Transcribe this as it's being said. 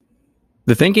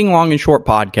The Thinking Long and Short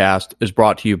podcast is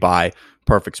brought to you by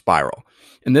Perfect Spiral.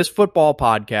 In this football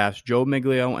podcast, Joe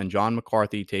Miglio and John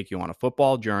McCarthy take you on a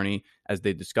football journey as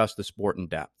they discuss the sport in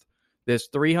depth. This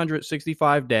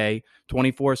 365-day,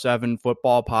 24/7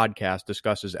 football podcast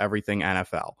discusses everything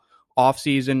NFL: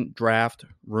 offseason, draft,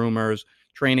 rumors,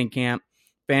 training camp,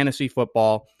 fantasy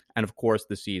football, and of course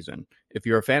the season. If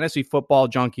you're a fantasy football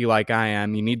junkie like I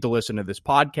am, you need to listen to this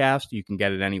podcast. You can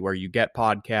get it anywhere you get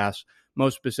podcasts,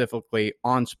 most specifically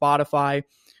on Spotify.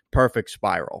 Perfect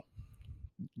Spiral.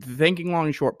 The Thinking Long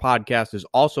and Short podcast is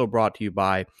also brought to you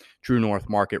by True North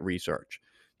Market Research.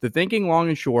 The Thinking Long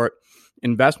and Short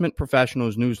Investment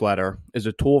Professionals newsletter is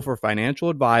a tool for financial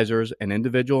advisors and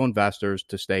individual investors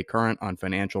to stay current on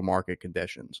financial market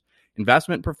conditions.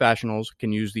 Investment professionals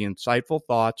can use the insightful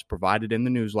thoughts provided in the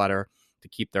newsletter to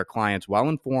keep their clients well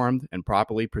informed and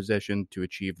properly positioned to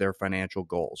achieve their financial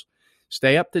goals.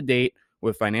 Stay up to date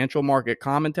with financial market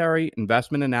commentary,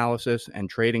 investment analysis, and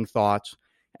trading thoughts,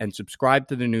 and subscribe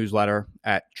to the newsletter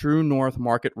at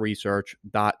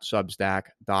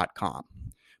truenorthmarketresearch.substack.com.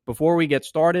 Before we get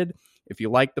started, if you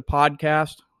like the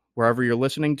podcast, wherever you're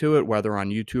listening to it, whether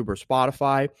on YouTube or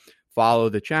Spotify, follow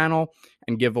the channel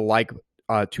and give a like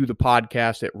to the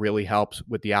podcast. It really helps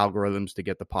with the algorithms to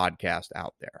get the podcast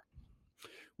out there.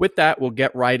 With that, we'll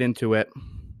get right into it.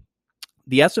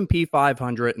 The S&P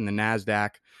 500 and the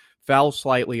NASDAQ fell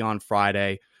slightly on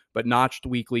Friday, but notched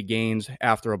weekly gains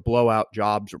after a blowout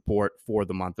jobs report for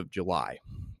the month of July.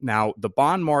 Now, the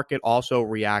bond market also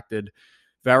reacted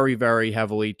very, very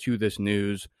heavily to this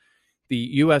news. The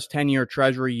U.S. 10-year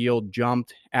Treasury yield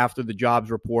jumped after the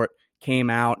jobs report came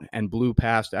out and blew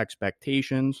past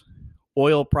expectations.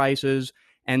 Oil prices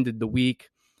ended the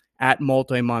week at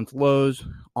multi-month lows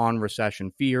on recession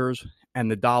fears,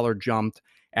 and the dollar jumped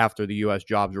after the U.S.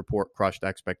 jobs report crushed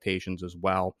expectations as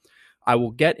well. I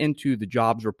will get into the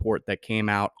jobs report that came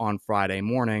out on Friday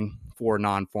morning for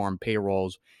non-farm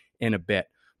payrolls in a bit.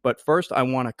 But first, I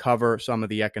want to cover some of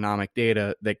the economic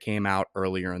data that came out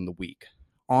earlier in the week.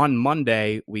 On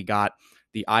Monday, we got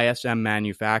the ISM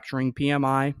manufacturing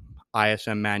PMI,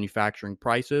 ISM manufacturing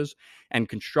prices, and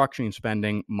construction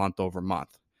spending month over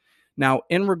month. Now,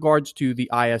 in regards to the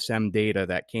ISM data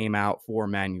that came out for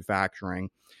manufacturing,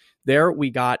 there we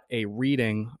got a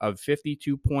reading of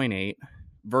 52.8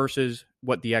 versus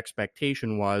what the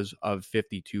expectation was of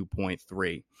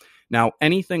 52.3. Now,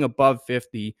 anything above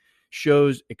 50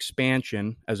 shows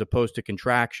expansion as opposed to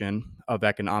contraction of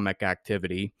economic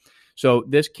activity. So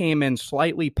this came in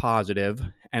slightly positive,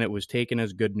 and it was taken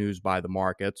as good news by the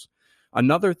markets.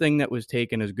 Another thing that was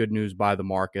taken as good news by the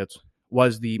markets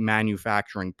was the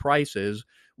manufacturing prices,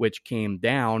 which came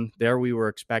down. There we were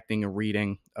expecting a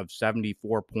reading of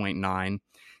 74.9.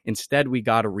 Instead, we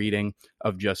got a reading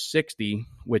of just 60,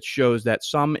 which shows that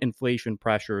some inflation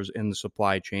pressures in the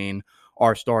supply chain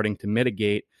are starting to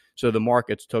mitigate. So the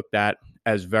markets took that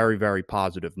as very, very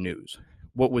positive news.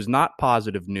 What was not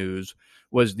positive news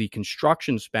was the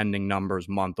construction spending numbers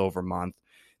month over month.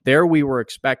 There we were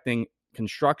expecting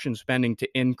construction spending to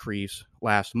increase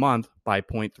last month by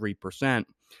 0.3%.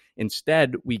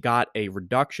 Instead, we got a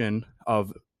reduction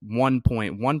of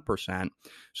 1.1%.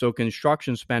 So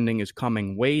construction spending is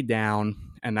coming way down,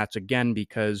 and that's again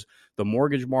because the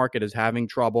mortgage market is having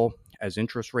trouble as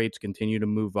interest rates continue to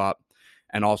move up.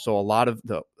 And also a lot of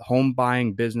the home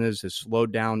buying business has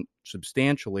slowed down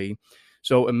substantially.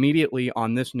 So immediately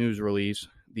on this news release,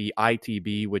 the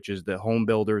ITB, which is the home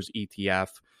builders ETF,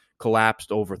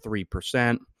 collapsed over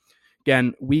 3%.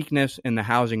 Again, weakness in the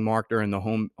housing market and the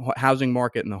home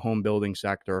building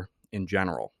sector in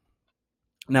general.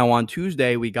 Now on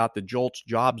Tuesday, we got the JOLTS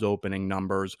jobs opening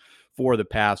numbers for the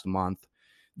past month.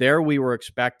 There we were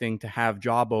expecting to have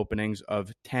job openings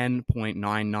of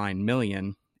 10.99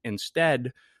 million.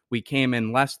 Instead, we came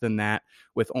in less than that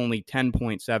with only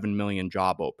 10.7 million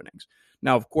job openings.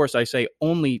 Now, of course, I say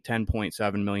only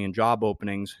 10.7 million job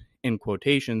openings in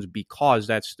quotations because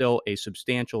that's still a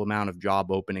substantial amount of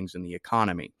job openings in the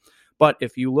economy. But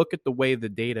if you look at the way the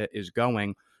data is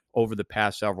going over the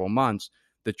past several months,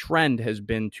 the trend has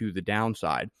been to the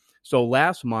downside. So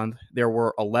last month, there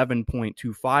were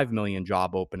 11.25 million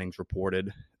job openings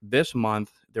reported. This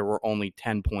month, there were only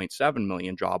 10.7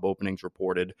 million job openings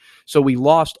reported. So we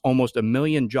lost almost a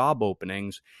million job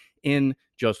openings in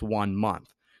just 1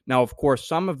 month. Now, of course,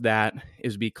 some of that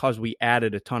is because we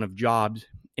added a ton of jobs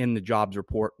in the jobs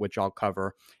report, which I'll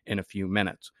cover in a few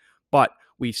minutes. But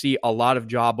we see a lot of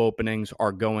job openings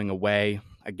are going away.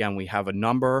 Again, we have a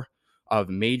number of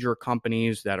major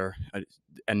companies that are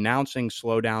announcing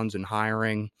slowdowns in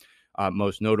hiring,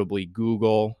 most notably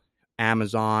Google,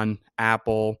 Amazon,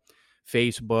 Apple,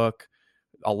 Facebook.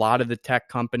 a lot of the tech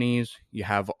companies, you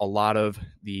have a lot of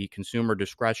the consumer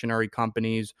discretionary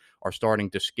companies are starting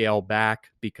to scale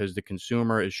back because the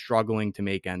consumer is struggling to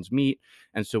make ends meet.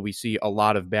 And so we see a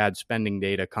lot of bad spending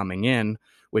data coming in,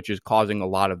 which is causing a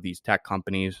lot of these tech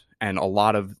companies and a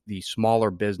lot of the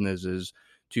smaller businesses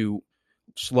to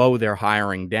slow their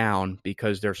hiring down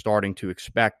because they're starting to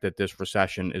expect that this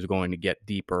recession is going to get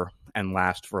deeper and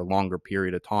last for a longer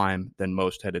period of time than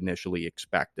most had initially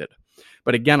expected.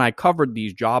 But again, I covered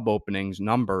these job openings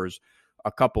numbers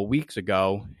a couple weeks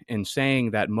ago in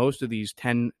saying that most of these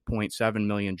 10.7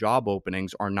 million job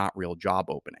openings are not real job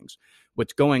openings.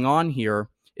 What's going on here,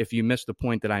 if you missed the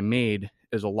point that I made,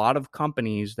 is a lot of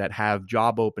companies that have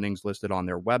job openings listed on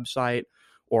their website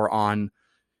or on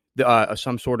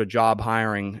some sort of job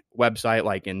hiring website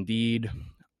like Indeed.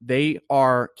 They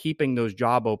are keeping those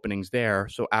job openings there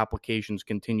so applications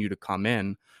continue to come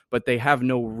in, but they have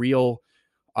no real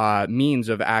means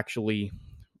of actually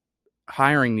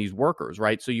hiring these workers,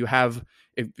 right? So you have,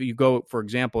 if you go, for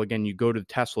example, again, you go to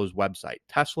Tesla's website.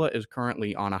 Tesla is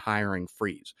currently on a hiring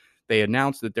freeze. They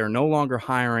announced that they're no longer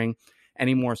hiring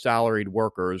any more salaried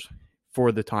workers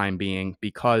for the time being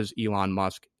because Elon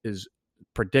Musk is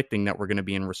predicting that we're going to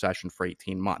be in recession for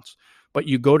 18 months. But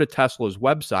you go to Tesla's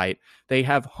website, they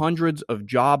have hundreds of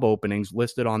job openings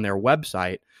listed on their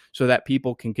website so that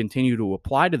people can continue to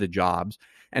apply to the jobs.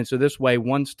 And so this way,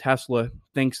 once Tesla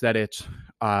thinks that it's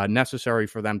necessary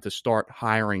for them to start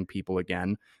hiring people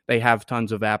again, they have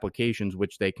tons of applications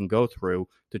which they can go through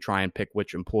to try and pick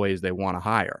which employees they want to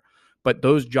hire. But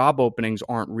those job openings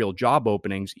aren't real job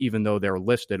openings, even though they're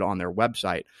listed on their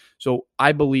website. So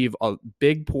I believe a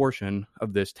big portion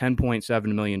of this 10.7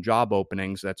 million job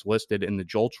openings that's listed in the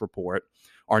JOLTS report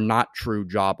are not true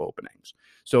job openings.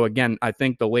 So again, I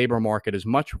think the labor market is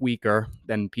much weaker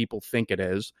than people think it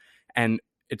is. And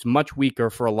it's much weaker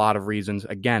for a lot of reasons,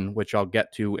 again, which I'll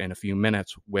get to in a few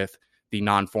minutes with the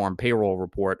non-farm payroll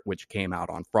report, which came out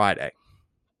on Friday.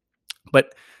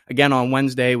 But again, on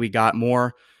Wednesday, we got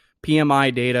more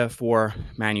PMI data for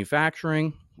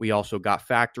manufacturing. We also got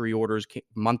factory orders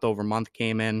month over month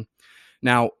came in.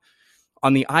 Now,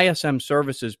 on the ISM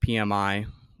services PMI,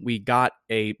 we got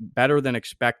a better than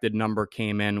expected number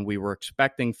came in. We were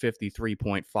expecting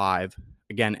 53.5.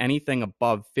 Again, anything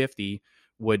above 50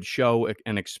 would show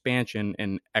an expansion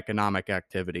in economic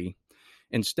activity.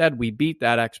 Instead, we beat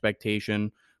that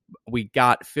expectation. We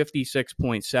got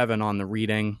 56.7 on the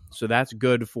reading. So that's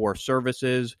good for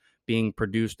services being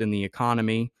produced in the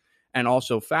economy. And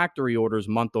also factory orders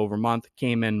month over month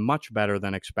came in much better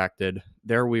than expected.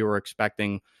 There we were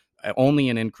expecting only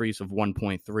an increase of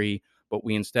 1.3, but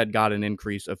we instead got an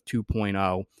increase of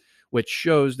 2.0, which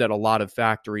shows that a lot of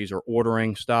factories are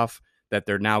ordering stuff that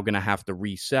they're now going to have to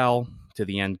resell to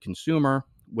the end consumer,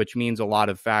 which means a lot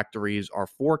of factories are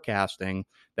forecasting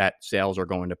that sales are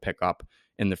going to pick up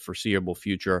in the foreseeable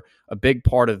future. A big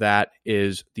part of that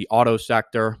is the auto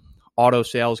sector. Auto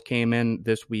sales came in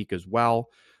this week as well.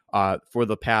 For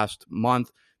the past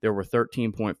month, there were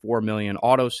 13.4 million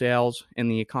auto sales in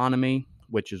the economy,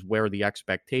 which is where the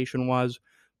expectation was.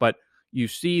 But you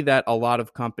see that a lot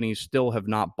of companies still have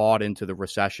not bought into the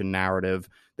recession narrative.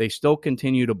 They still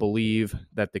continue to believe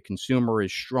that the consumer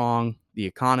is strong, the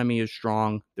economy is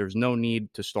strong. There's no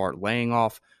need to start laying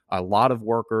off a lot of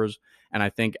workers. And I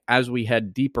think as we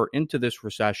head deeper into this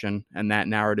recession and that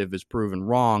narrative is proven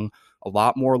wrong, a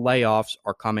lot more layoffs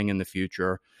are coming in the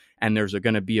future. And there's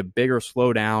going to be a bigger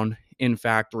slowdown in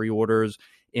factory orders,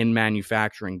 in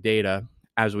manufacturing data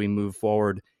as we move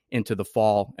forward into the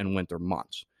fall and winter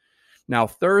months. Now,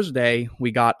 Thursday,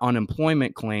 we got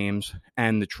unemployment claims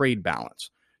and the trade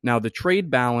balance. Now, the trade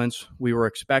balance, we were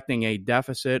expecting a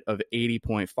deficit of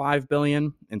 80.5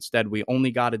 billion. Instead, we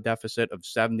only got a deficit of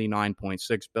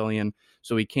 79.6 billion.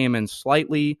 So we came in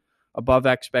slightly above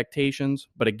expectations,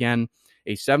 but again,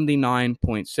 a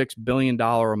 $79.6 billion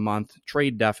a month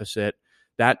trade deficit.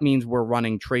 That means we're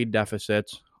running trade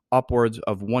deficits upwards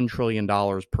of $1 trillion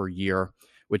per year,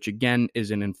 which again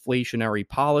is an inflationary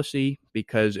policy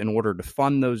because in order to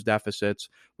fund those deficits,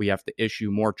 we have to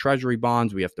issue more treasury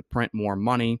bonds, we have to print more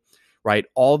money, right?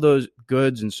 All those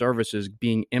goods and services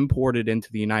being imported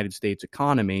into the United States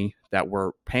economy that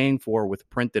we're paying for with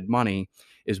printed money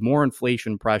is more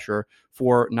inflation pressure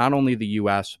for not only the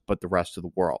US, but the rest of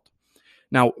the world.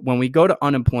 Now, when we go to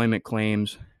unemployment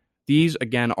claims, these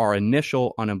again are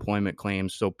initial unemployment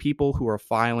claims. So people who are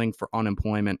filing for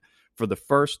unemployment for the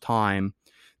first time,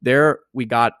 there we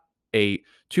got a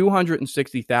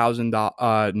 260,000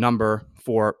 number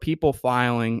for people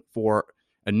filing for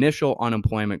initial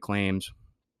unemployment claims.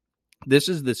 This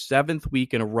is the 7th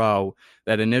week in a row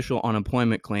that initial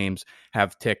unemployment claims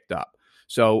have ticked up.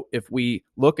 So if we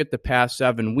look at the past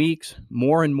 7 weeks,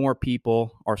 more and more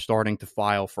people are starting to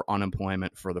file for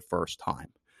unemployment for the first time.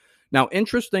 Now,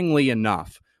 interestingly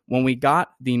enough, when we got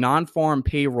the non-farm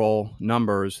payroll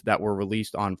numbers that were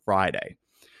released on Friday,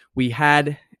 we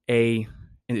had a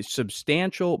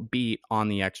substantial beat on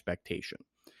the expectation.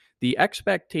 The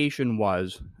expectation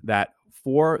was that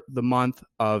for the month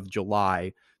of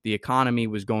July, the economy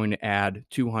was going to add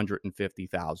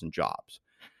 250,000 jobs.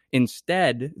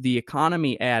 Instead, the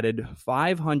economy added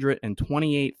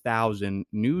 528,000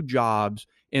 new jobs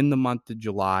in the month of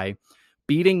July,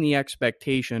 beating the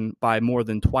expectation by more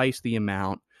than twice the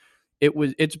amount.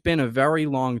 It's been a very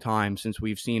long time since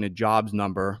we've seen a jobs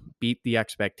number beat the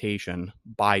expectation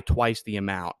by twice the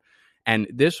amount. And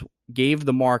this gave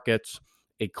the markets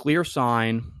a clear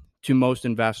sign to most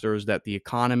investors that the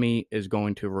economy is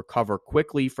going to recover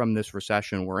quickly from this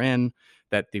recession we're in,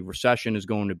 that the recession is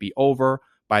going to be over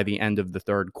by the end of the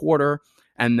third quarter,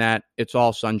 and that it's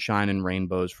all sunshine and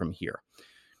rainbows from here.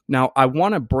 Now, I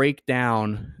want to break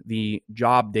down the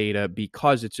job data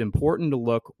because it's important to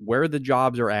look where the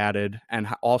jobs are added and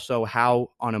also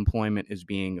how unemployment is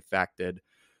being affected.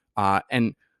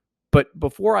 But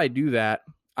before I do that,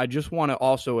 I just want to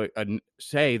also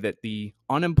say that the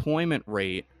unemployment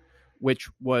rate, which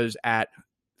was at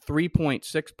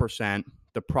 3.6%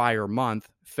 the prior month,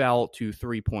 fell to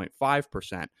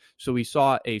 3.5%. So we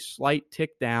saw a slight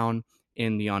tick down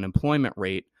in the unemployment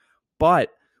rate. But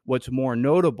what's more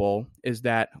notable is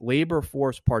that labor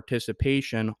force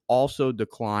participation also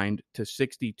declined to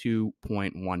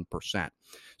 62.1%.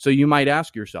 So you might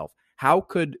ask yourself, how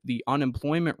could the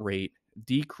unemployment rate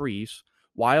decrease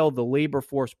while the labor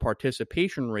force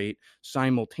participation rate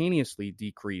simultaneously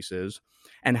decreases?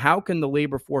 And how can the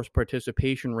labor force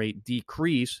participation rate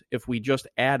decrease if we just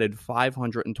added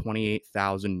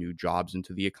 528,000 new jobs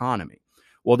into the economy?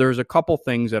 Well, there's a couple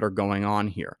things that are going on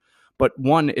here. But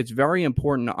one, it's very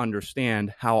important to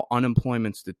understand how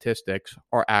unemployment statistics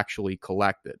are actually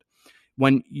collected.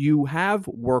 When you have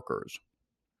workers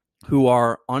who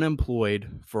are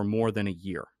unemployed for more than a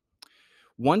year,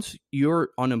 once you're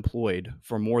unemployed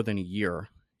for more than a year,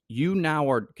 you now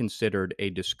are considered a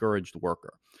discouraged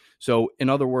worker. So, in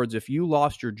other words, if you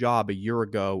lost your job a year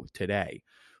ago today,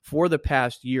 for the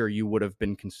past year, you would have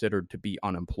been considered to be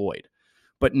unemployed.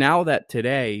 But now that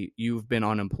today you've been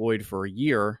unemployed for a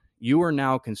year, you are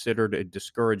now considered a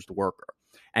discouraged worker.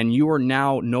 And you are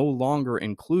now no longer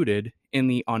included in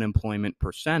the unemployment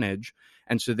percentage.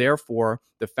 And so, therefore,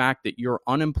 the fact that you're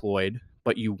unemployed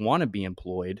but you want to be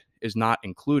employed is not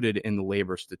included in the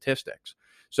labor statistics.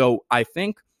 So I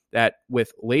think that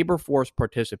with labor force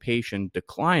participation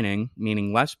declining,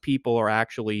 meaning less people are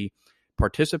actually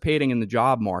participating in the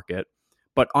job market,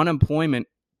 but unemployment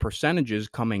percentages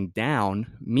coming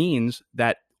down means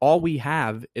that all we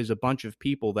have is a bunch of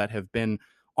people that have been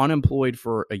unemployed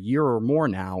for a year or more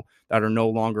now that are no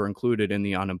longer included in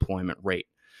the unemployment rate.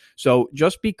 So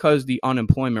just because the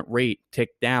unemployment rate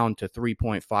ticked down to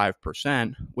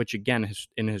 3.5%, which again,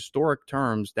 in historic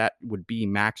terms, that would be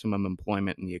maximum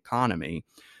employment in the economy.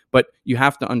 But you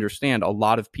have to understand a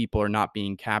lot of people are not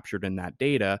being captured in that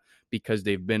data because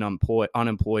they've been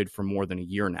unemployed for more than a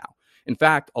year now. In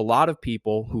fact, a lot of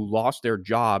people who lost their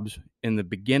jobs in the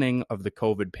beginning of the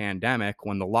COVID pandemic,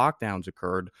 when the lockdowns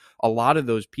occurred, a lot of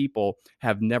those people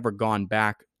have never gone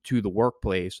back to the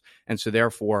workplace. And so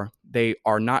therefore, they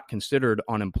are not considered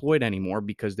unemployed anymore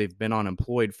because they've been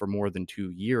unemployed for more than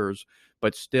 2 years,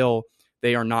 but still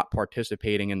they are not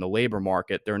participating in the labor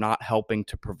market. They're not helping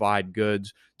to provide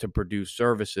goods, to produce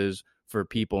services for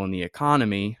people in the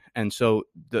economy. And so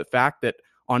the fact that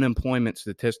unemployment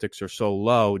statistics are so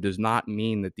low does not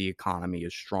mean that the economy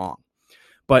is strong.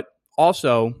 But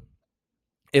also,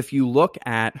 if you look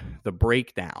at the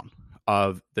breakdown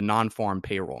of the non-farm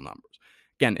payroll numbers,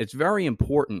 again, it's very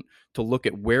important to look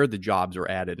at where the jobs are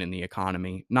added in the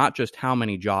economy, not just how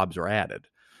many jobs are added.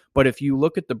 But if you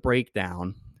look at the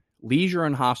breakdown, leisure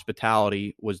and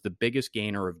hospitality was the biggest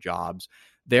gainer of jobs.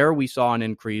 There we saw an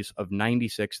increase of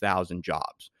 96,000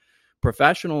 jobs.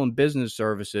 Professional and business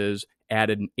services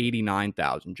added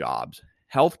 89,000 jobs.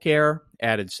 Healthcare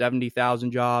added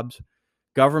 70,000 jobs.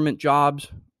 Government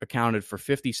jobs accounted for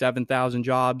 57,000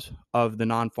 jobs of the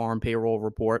non-farm payroll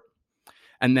report.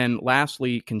 And then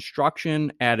lastly,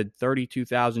 construction added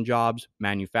 32,000 jobs,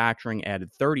 manufacturing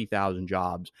added 30,000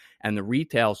 jobs, and the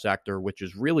retail sector, which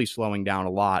is really slowing down a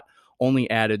lot, only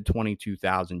added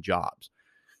 22,000 jobs.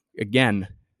 Again,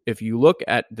 if you look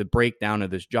at the breakdown of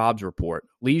this jobs report,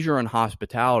 leisure and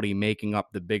hospitality making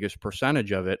up the biggest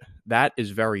percentage of it, that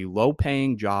is very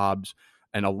low-paying jobs,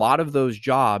 and a lot of those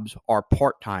jobs are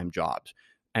part-time jobs.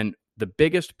 And the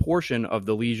biggest portion of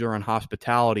the leisure and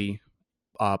hospitality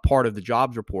part of the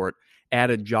jobs report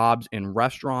added jobs in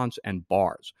restaurants and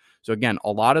bars. So again,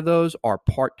 a lot of those are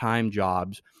part-time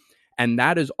jobs, and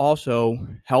that is also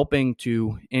helping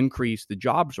to increase the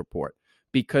jobs report,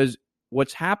 because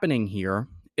what's happening here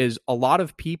is a lot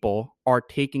of people are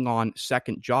taking on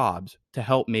second jobs to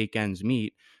help make ends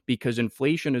meet, because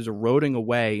inflation is eroding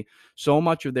away so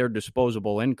much of their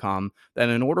disposable income that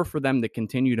in order for them to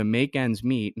continue to make ends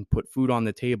meet and put food on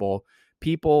the table,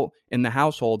 people in the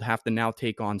household have to now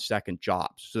take on second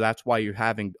jobs. So that's why you're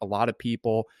having a lot of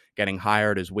people getting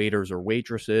hired as waiters or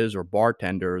waitresses or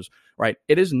bartenders, right?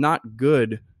 It is not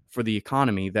good for the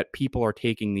economy that people are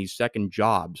taking these second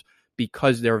jobs,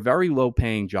 because they're very low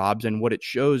paying jobs. And what it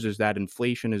shows is that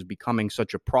inflation is becoming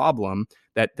such a problem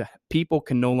that the people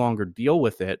can no longer deal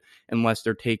with it unless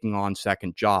they're taking on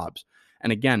second jobs.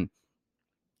 And again,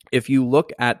 if you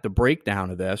look at the breakdown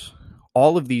of this,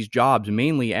 all of these jobs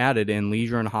mainly added in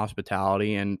leisure and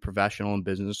hospitality and professional and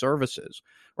business services,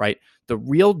 right? The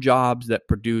real jobs that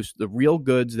produce the real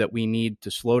goods that we need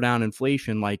to slow down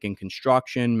inflation, like in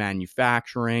construction,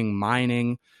 manufacturing,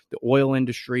 mining, the oil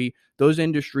industry, those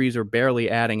industries are barely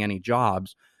adding any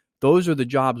jobs. Those are the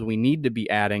jobs we need to be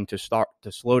adding to start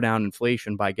to slow down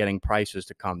inflation by getting prices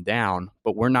to come down,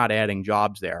 but we're not adding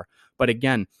jobs there. But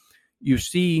again, you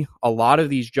see a lot of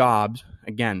these jobs,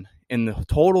 again, in the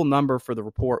total number for the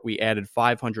report, we added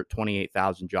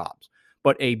 528,000 jobs.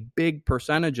 But a big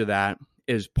percentage of that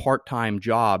is part-time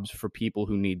jobs for people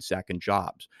who need second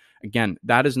jobs. Again,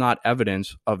 that is not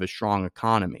evidence of a strong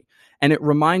economy. And it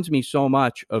reminds me so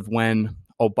much of when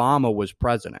Obama was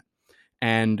president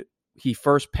and he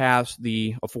first passed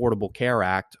the Affordable Care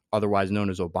Act, otherwise known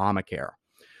as Obamacare.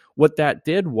 What that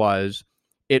did was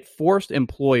it forced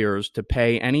employers to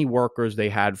pay any workers they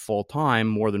had full-time,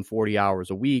 more than 40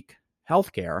 hours a week,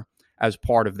 healthcare as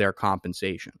part of their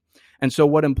compensation. And so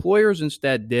what employers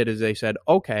instead did is they said,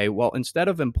 okay, well, instead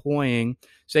of employing,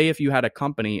 say if you had a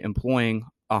company employing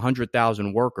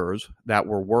 100,000 workers that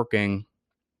were working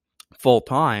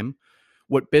full-time,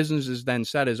 what businesses then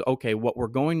said is, okay, what we're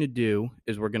going to do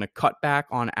is we're going to cut back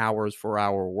on hours for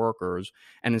our workers.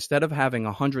 And instead of having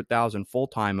 100,000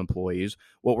 full-time employees,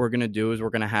 what we're going to do is we're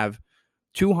going to have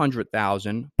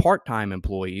 200,000 part-time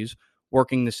employees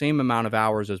working the same amount of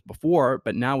hours as before,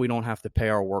 but now we don't have to pay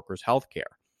our workers health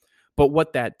care. But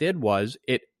what that did was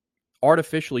it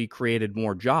artificially created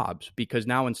more jobs, because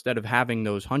now instead of having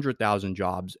those 100,000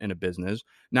 jobs in a business,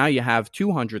 now you have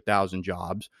 200,000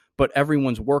 jobs, but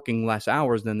everyone's working less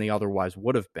hours than they otherwise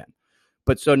would have been.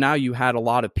 But so now you had a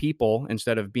lot of people,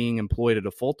 instead of being employed at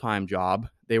a full-time job,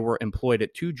 they were employed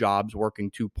at two jobs, working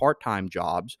two part-time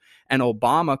jobs. And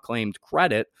Obama claimed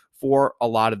credit for a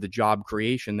lot of the job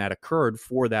creation that occurred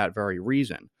for that very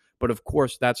reason. But of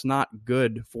course, that's not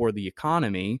good for the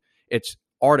economy. It's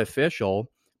artificial.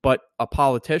 But a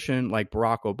politician like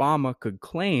Barack Obama could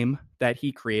claim that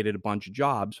he created a bunch of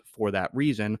jobs for that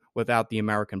reason without the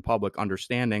American public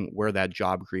understanding where that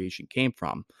job creation came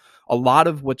from. A lot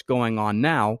of what's going on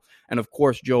now, and of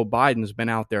course, Joe Biden's been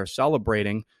out there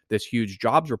celebrating this huge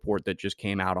jobs report that just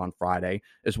came out on Friday,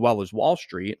 as well as Wall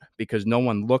Street, because no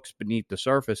one looks beneath the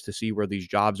surface to see where these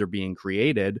jobs are being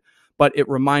created. But it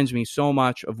reminds me so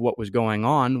much of what was going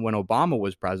on when Obama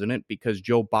was president, because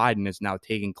Joe Biden is now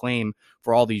taking claim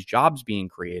for all these jobs being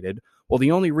created. Well,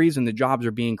 the only reason the jobs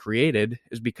are being created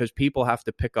is because people have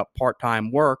to pick up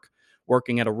part-time work,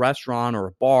 working at a restaurant or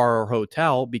a bar or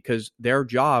hotel, because their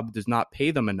job does not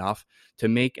pay them enough to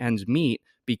make ends meet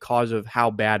because of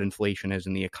how bad inflation is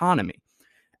in the economy.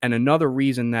 And another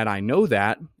reason that I know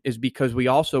that is because we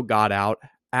also got out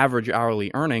average hourly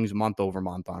earnings month over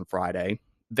month on Friday.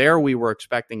 There we were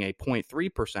expecting a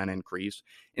 0.3% increase.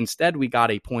 Instead, we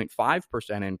got a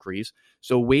 0.5% increase.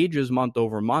 So wages month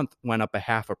over month went up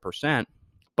 0.5%.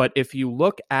 But if you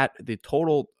look at the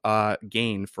total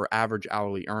gain for average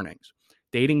hourly earnings,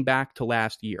 dating back to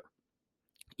last year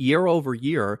over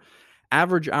year,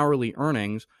 average hourly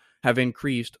earnings have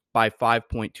increased by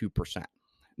 5.2%.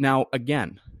 Now,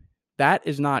 again, that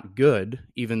is not good,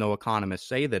 even though economists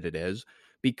say that it is,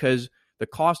 because the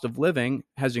cost of living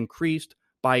has increased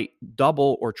by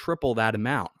double or triple that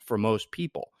amount for most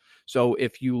people. So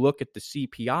if you look at the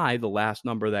CPI, the last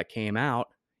number that came out,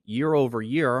 year over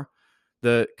year,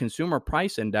 the consumer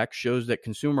price index shows that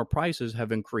consumer prices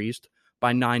have increased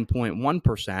by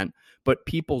 9.1%, but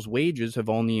people's wages have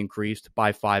only increased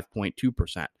by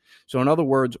 5.2%. So in other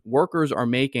words, workers are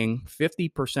making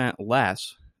 50%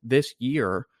 less this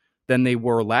year than they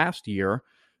were last year,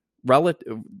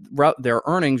 their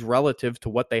earnings relative to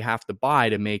what they have to buy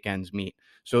to make ends meet.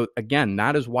 So again,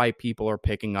 that is why people are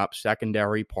picking up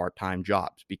secondary part-time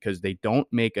jobs, because they don't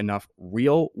make enough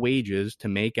real wages to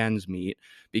make ends meet,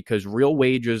 because real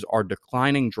wages are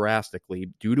declining drastically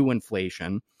due to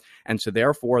inflation. And so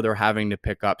therefore, they're having to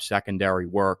pick up secondary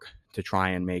work to try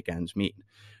and make ends meet.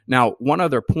 Now, one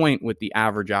other point with the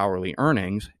average hourly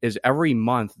earnings is every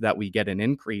month that we get an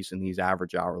increase in these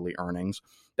average hourly earnings,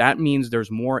 that means there's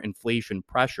more inflation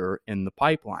pressure in the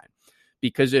pipeline.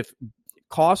 Because if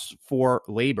costs for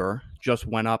labor just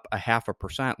went up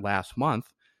 0.5% last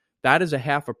month, that is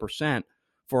 0.5%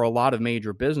 for a lot of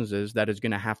major businesses that is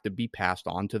going to have to be passed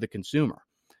on to the consumer.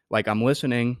 Like, I'm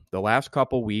listening the last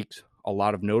couple weeks, a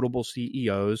lot of notable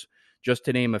CEOs, just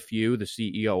to name a few, the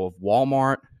CEO of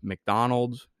Walmart,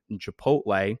 McDonald's, and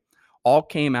Chipotle, all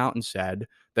came out and said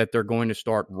that they're going to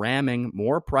start ramming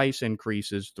more price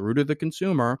increases through to the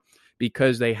consumer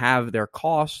because they have their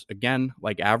costs, again,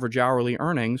 like average hourly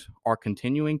earnings, are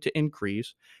continuing to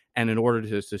increase. And in order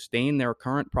to sustain their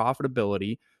current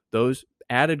profitability, those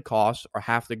added costs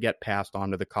have to get passed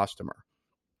on to the customer.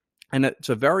 And it's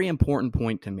a very important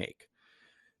point to make.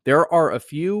 There are a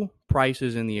few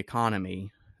prices in the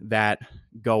economy that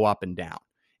go up and down.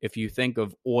 If you think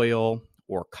of oil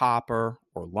or copper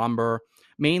or lumber,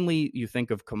 mainly you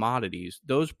think of commodities,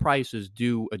 those prices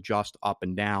do adjust up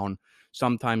and down.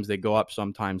 Sometimes they go up,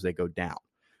 sometimes they go down.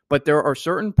 But there are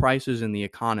certain prices in the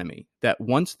economy that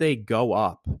once they go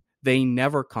up, they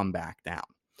never come back down.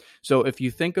 So if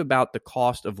you think about the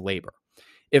cost of labor,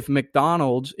 if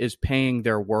McDonald's is paying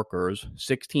their workers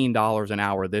 $16 an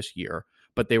hour this year,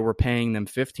 but they were paying them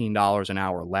 $15 an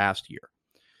hour last year,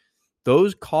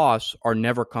 those costs are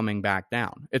never coming back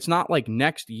down. It's not like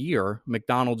next year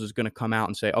McDonald's is going to come out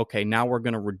and say, okay, now we're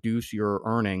going to reduce your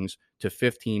earnings to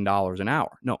 $15 an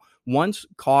hour. No, once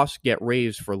costs get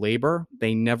raised for labor,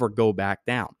 they never go back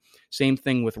down. Same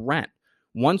thing with rent.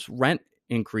 Once rent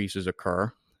increases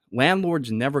occur,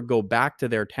 landlords never go back to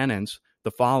their tenants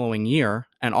the following year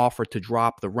and offer to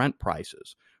drop the rent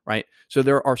prices, right? So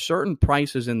there are certain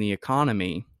prices in the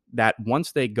economy that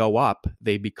once they go up,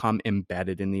 they become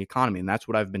embedded in the economy. And that's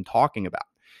what I've been talking about.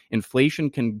 Inflation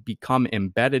can become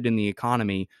embedded in the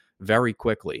economy very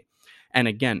quickly. And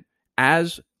again,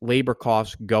 as labor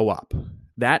costs go up,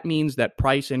 that means that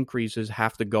price increases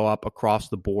have to go up across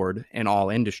the board in all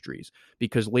industries,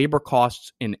 because labor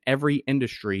costs in every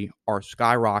industry are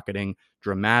skyrocketing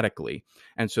dramatically.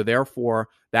 And so therefore,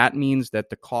 that means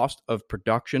that the cost of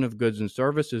production of goods and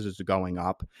services is going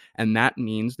up. And that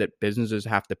means that businesses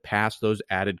have to pass those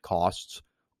added costs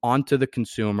onto the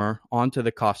consumer, onto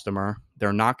the customer.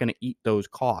 They're not going to eat those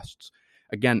costs.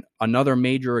 Again, another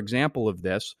major example of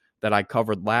this that I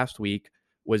covered last week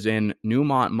was in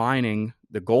Newmont Mining,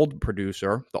 the gold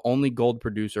producer, the only gold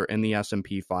producer in the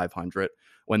S&P 500.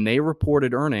 When they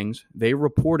reported earnings, they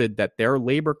reported that their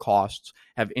labor costs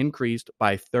have increased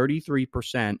by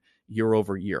 33% year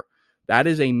over year. That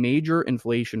is a major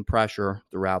inflation pressure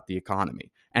throughout the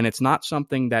economy. And it's not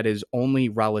something that is only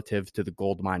relative to the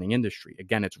gold mining industry.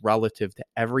 Again, it's relative to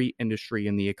every industry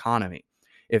in the economy.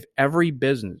 If every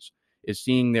business is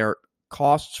seeing their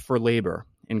costs for labor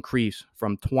increase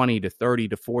from 20 to 30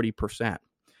 to 40%,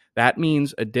 that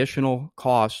means additional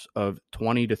costs of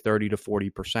 20 to 30 to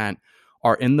 40%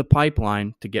 are in the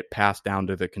pipeline to get passed down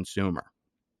to the consumer.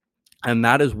 And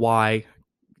that is why,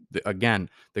 again,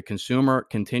 the consumer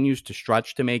continues to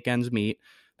stretch to make ends meet.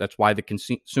 That's why the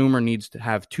consumer needs to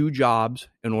have two jobs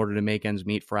in order to make ends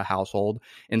meet for a household.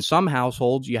 In some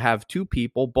households, you have two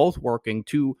people both working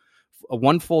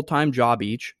one full-time job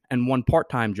each and one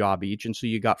part-time job each. And so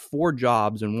you got 4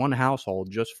 jobs in one household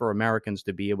just for Americans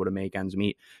to be able to make ends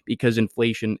meet, because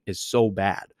inflation is so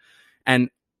bad. And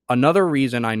another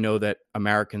reason I know that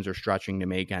Americans are stretching to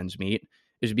make ends meet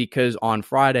is because on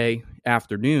Friday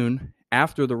afternoon,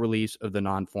 after the release of the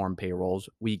non-farm payrolls,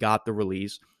 we got the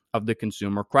release of the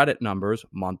consumer credit numbers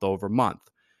month over month.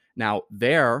 Now,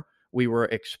 there we were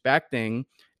expecting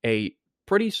a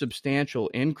pretty substantial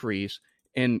increase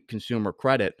in consumer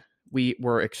credit. We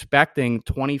were expecting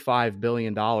 $25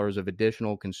 billion of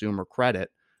additional consumer credit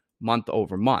month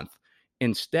over month.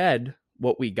 Instead,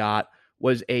 what we got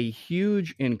was a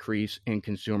huge increase in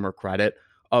consumer credit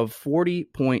of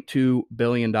 $40.2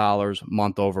 billion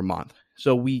month over month.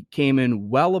 So we came in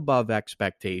well above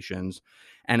expectations.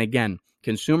 And again,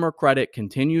 consumer credit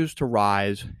continues to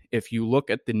rise. If you look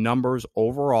at the numbers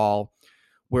overall,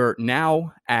 we're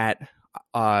now at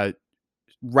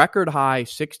record high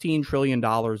 $16 trillion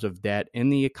of debt in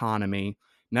the economy.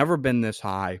 Never been this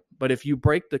high. But if you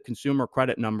break the consumer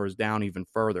credit numbers down even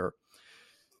further,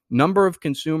 Number of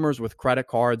consumers with credit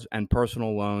cards and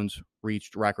personal loans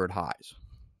reached record highs.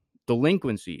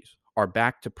 Delinquencies are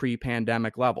back to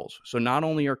pre-pandemic levels. So not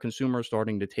only are consumers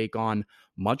starting to take on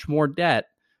much more debt,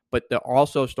 but they're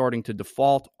also starting to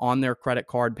default on their credit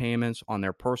card payments, on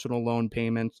their personal loan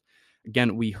payments.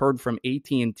 Again, we heard from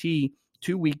AT&T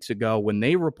 2 weeks ago when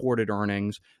they reported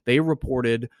earnings. They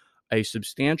reported a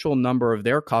substantial number of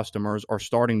their customers are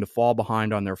starting to fall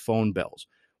behind on their phone bills.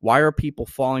 Why are people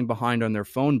falling behind on their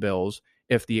phone bills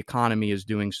if the economy is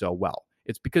doing so well?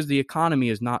 It's because the economy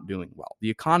is not doing well.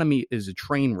 The economy is a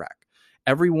train wreck.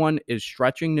 Everyone is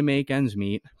stretching to make ends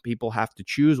meet. People have to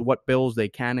choose what bills they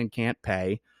can and can't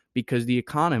pay because the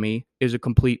economy is a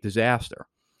complete disaster.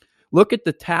 Look at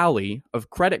the tally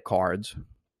of credit cards.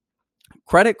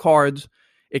 Credit cards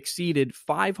exceeded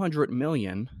 500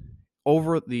 million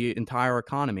over the entire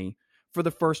economy for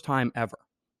the first time ever.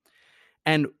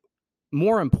 And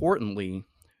more importantly,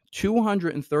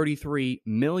 233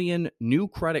 million new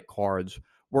credit cards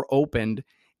were opened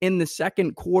in the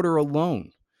second quarter alone.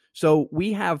 So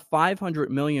we have 500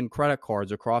 million credit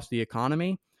cards across the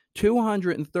economy.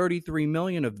 233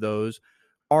 million of those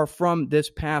are from this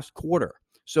past quarter.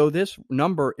 So this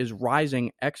number is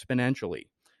rising exponentially.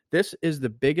 This is the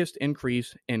biggest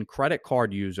increase in credit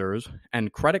card users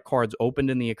and credit cards opened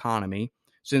in the economy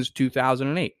since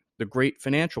 2008, the great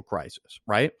financial crisis,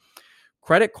 right?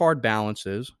 Credit card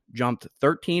balances jumped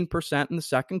 13% in the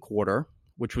second quarter,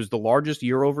 which was the largest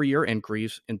year-over-year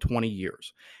increase in 20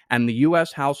 years. And the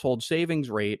U.S. household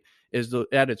savings rate is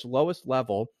at its lowest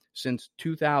level since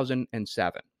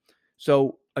 2007.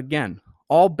 So again,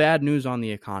 all bad news on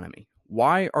the economy.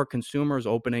 Why are consumers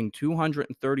opening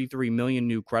 233 million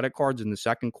new credit cards in the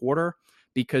second quarter?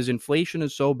 Because inflation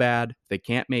is so bad, they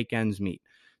can't make ends meet.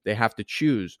 They have to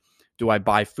choose. Do I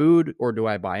buy food or do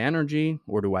I buy energy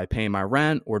or do I pay my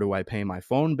rent or do I pay my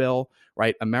phone bill,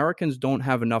 right? Americans don't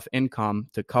have enough income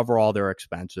to cover all their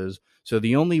expenses. So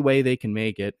the only way they can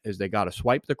make it is they got to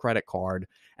swipe the credit card.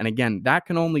 And again, that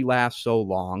can only last so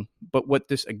long. But what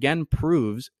this again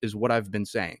proves is what I've been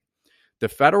saying. The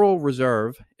Federal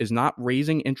Reserve is not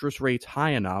raising interest rates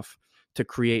high enough to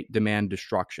create demand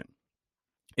destruction.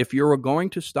 If you're going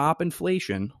to stop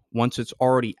inflation once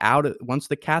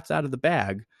the cat's out of the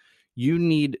bag, you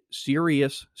need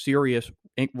serious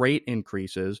rate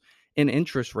increases in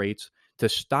interest rates to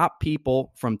stop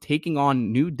people from taking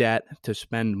on new debt to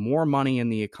spend more money in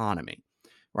the economy,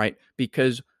 right?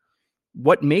 Because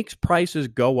what makes prices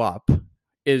go up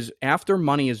is after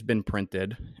money has been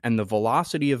printed and the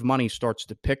velocity of money starts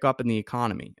to pick up in the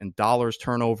economy and dollars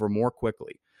turn over more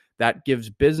quickly, that gives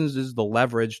businesses the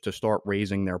leverage to start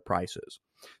raising their prices.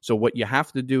 So what you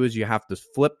have to do is you have to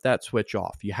flip that switch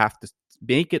off. You have to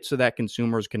make it so that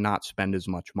consumers cannot spend as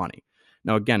much money.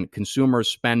 Now, again, consumers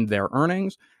spend their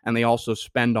earnings and they also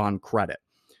spend on credit.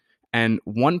 And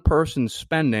one person's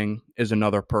spending is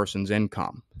another person's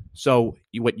income. So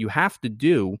what you have to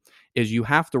do is you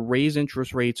have to raise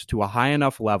interest rates to a high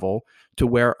enough level to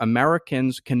where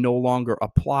Americans can no longer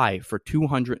apply for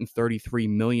 233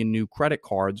 million new credit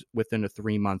cards within a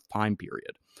 3-month time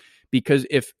period. Because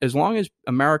as long as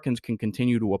Americans can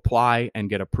continue to apply and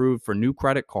get approved for new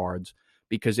credit cards,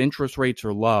 because interest rates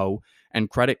are low and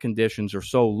credit conditions are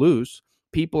so loose,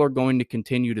 people are going to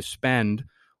continue to spend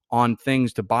on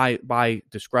things to buy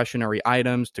discretionary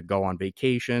items, to go on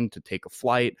vacation, to take a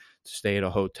flight, to stay at a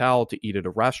hotel, to eat at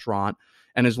a restaurant.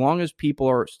 And as long as people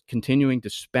are continuing to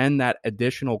spend that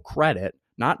additional credit,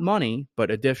 not money,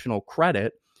 but additional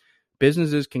credit,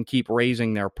 businesses can keep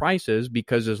raising their prices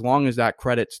because as long as that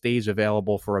credit stays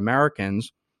available for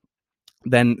Americans,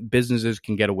 then businesses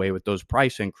can get away with those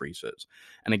price increases.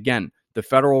 And again, the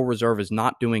Federal Reserve is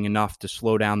not doing enough to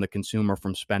slow down the consumer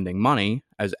from spending money,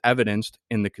 as evidenced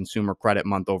in the consumer credit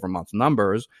month-over-month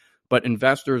numbers, but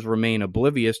investors remain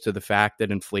oblivious to the fact that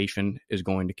inflation is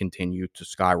going to continue to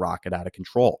skyrocket out of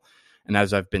control. And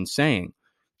as I've been saying,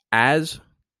 as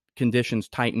conditions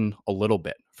tighten a little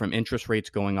bit, from interest rates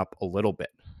going up a little bit,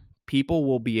 people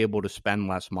will be able to spend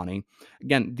less money.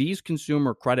 Again, these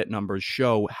consumer credit numbers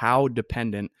show how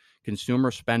dependent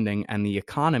consumer spending and the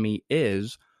economy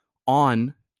is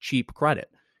on cheap credit.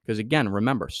 Because again,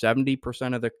 remember,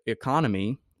 70% of the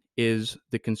economy is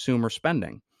the consumer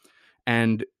spending.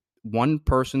 And one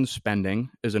person's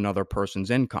spending is another person's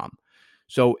income.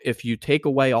 So if you take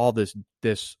away all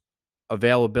this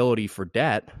availability for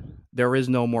debt, there is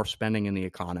no more spending in the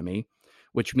economy,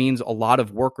 which means a lot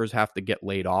of workers have to get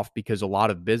laid off because a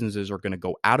lot of businesses are going to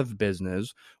go out of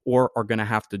business or are going to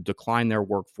have to decline their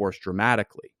workforce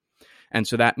dramatically. And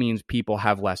so that means people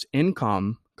have less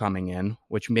income coming in,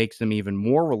 which makes them even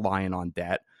more reliant on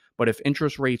debt. But if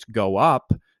interest rates go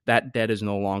up, that debt is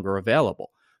no longer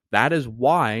available. That is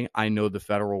why I know the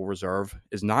Federal Reserve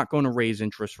is not going to raise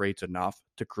interest rates enough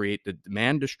to create the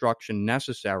demand destruction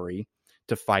necessary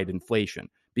to fight inflation,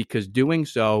 because doing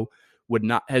so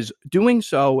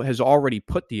has already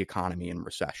put the economy in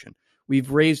recession.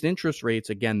 We've raised interest rates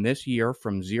again this year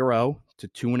from 0 to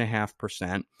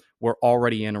 2.5%. We're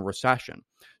already in a recession.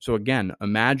 So again,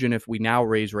 imagine if we now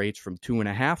raise rates from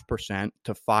 2.5%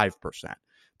 to 5%.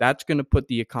 That's going to put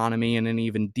the economy in an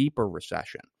even deeper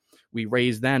recession. We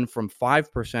raise then from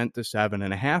 5% to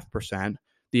 7.5%.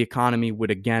 The economy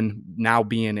would again now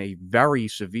be in a very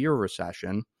severe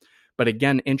recession. But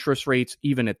again, interest rates,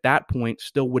 even at that point,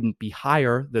 still wouldn't be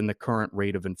higher than the current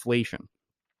rate of inflation.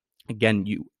 Again,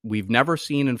 we've never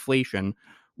seen inflation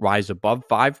rise above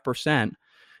 5%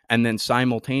 and then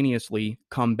simultaneously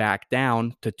come back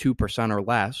down to 2% or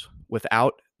less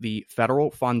without the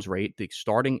federal funds rate, the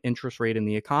starting interest rate in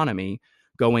the economy,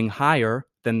 going higher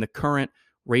than the current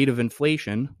rate of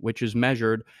inflation, which is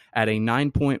measured at a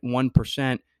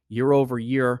 9.1% year over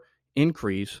year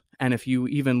increase. And if you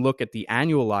even look at the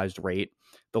annualized rate,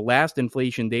 the last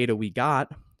inflation data we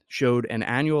got showed an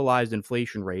annualized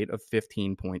inflation rate of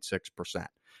 15.6%.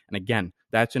 And again,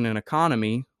 that's in an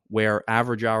economy where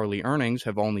average hourly earnings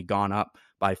have only gone up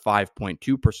by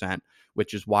 5.2%,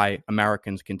 which is why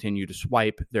Americans continue to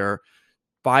swipe their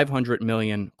 500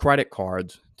 million credit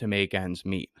cards to make ends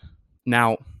meet.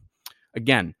 Now,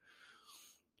 again,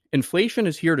 inflation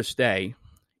is here to stay,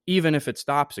 even if it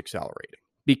stops accelerating.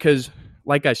 Because,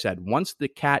 like I said, once the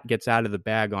cat gets out of the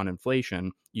bag on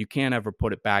inflation, you can't ever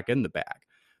put it back in the bag.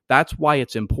 That's why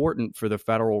it's important for the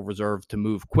Federal Reserve to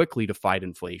move quickly to fight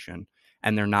inflation,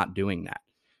 and they're not doing that.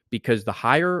 Because the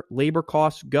higher labor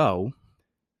costs go,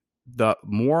 the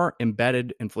more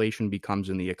embedded inflation becomes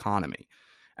in the economy.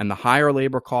 And the higher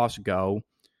labor costs go,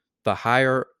 the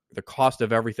higher the cost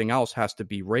of everything else has to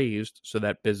be raised so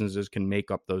that businesses can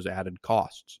make up those added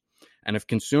costs. And if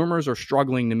consumers are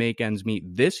struggling to make ends meet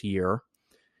this year,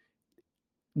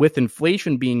 with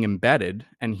inflation being embedded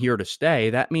and here to stay,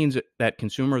 that means that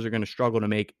consumers are going to struggle to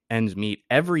make ends meet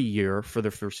every year for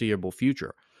the foreseeable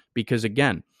future. Because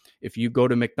again, if you go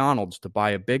to McDonald's to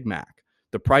buy a Big Mac,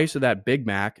 the price of that Big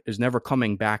Mac is never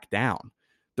coming back down.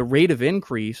 The rate of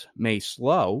increase may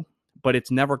slow, but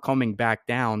it's never coming back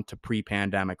down to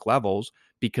pre-pandemic levels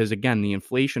because, again, the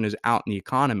inflation is out in the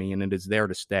economy and it is there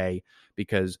to stay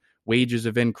because wages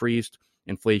have increased,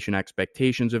 inflation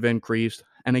expectations have increased.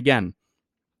 And again,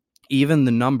 even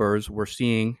the numbers we're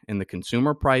seeing in the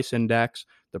consumer price index,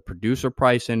 the producer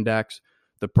price index,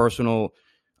 the personal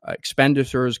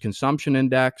expenditures consumption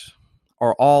index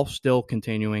are all still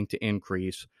continuing to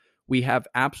increase. We have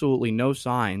absolutely no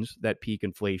signs that peak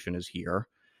inflation is here.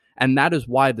 And that is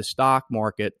why the stock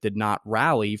market did not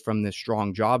rally from this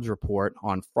strong jobs report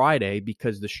on Friday,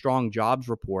 because the strong jobs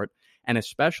report and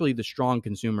especially the strong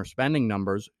consumer spending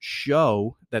numbers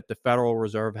show that the Federal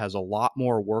Reserve has a lot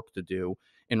more work to do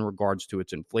in regards to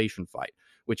its inflation fight,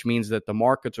 which means that the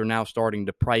markets are now starting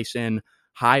to price in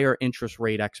higher interest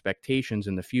rate expectations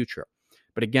in the future.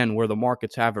 But again, where the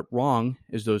markets have it wrong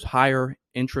is those higher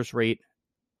interest rates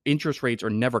are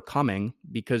never coming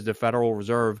because the Federal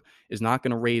Reserve is not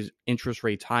going to raise interest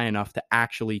rates high enough to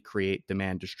actually create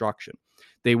demand destruction.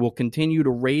 They will continue to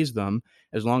raise them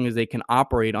as long as they can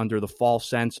operate under the false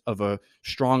sense of a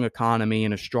strong economy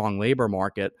and a strong labor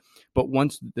market. But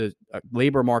once the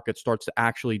labor market starts to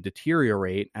actually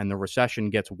deteriorate and the recession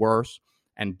gets worse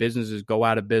and businesses go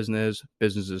out of business,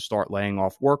 businesses start laying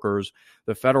off workers,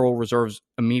 the Federal Reserve's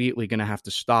immediately going to have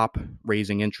to stop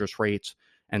raising interest rates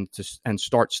and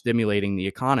start stimulating the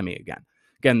economy again.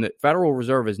 Again, the Federal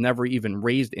Reserve has never even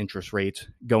raised interest rates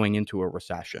going into a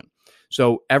recession.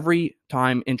 So every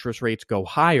time interest rates go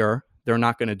higher, they're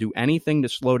not going to do anything to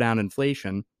slow down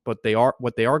inflation, but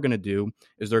what they are going to do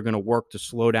is they're going to work to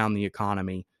slow down the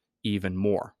economy even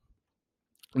more.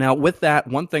 Now, with that,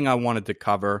 one thing I wanted to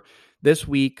cover, this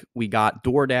week we got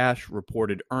DoorDash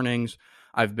reported earnings.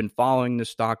 I've been following this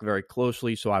stock very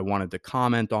closely, so I wanted to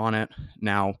comment on it.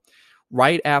 Now,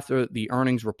 right after the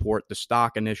earnings report, the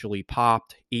stock initially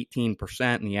popped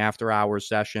 18% in the after-hours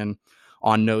session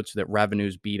on notes that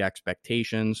revenues beat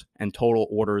expectations and total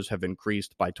orders have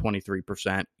increased by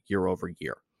 23% year over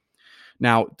year.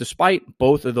 Now, despite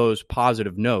both of those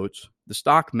positive notes, the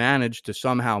stock managed to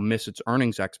somehow miss its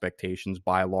earnings expectations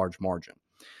by a large margin.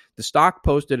 The stock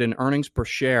posted an earnings per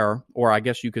share, or I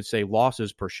guess you could say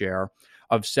losses per share,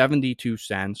 of 72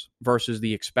 cents versus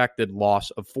the expected loss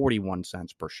of 41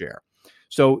 cents per share.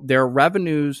 So their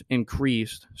revenues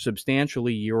increased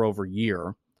substantially year over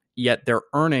year, yet their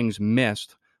earnings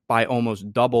missed by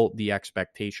almost double the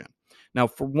expectation. Now,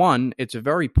 for one, it's a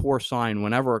very poor sign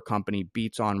whenever a company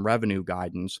beats on revenue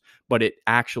guidance, but it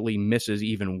actually misses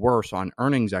even worse on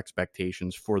earnings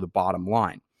expectations for the bottom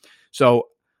line. So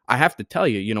I have to tell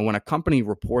you, when a company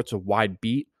reports a wide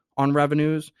beat on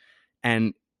revenues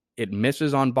and it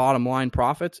misses on bottom line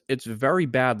profits, it's a very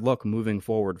bad look moving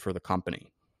forward for the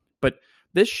company. But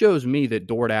this shows me that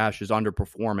DoorDash is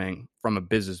underperforming from a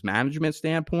business management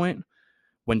standpoint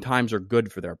when times are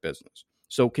good for their business.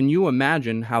 So can you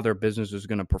imagine how their business is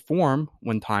going to perform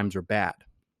when times are bad?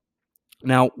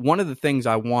 Now, one of the things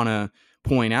I want to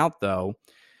point out, though,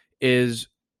 is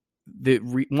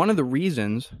one of the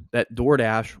reasons that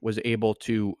DoorDash was able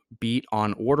to beat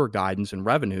on order guidance and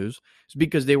revenues is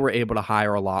because they were able to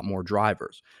hire a lot more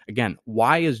drivers. Again,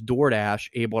 why is DoorDash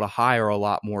able to hire a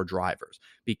lot more drivers?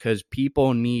 Because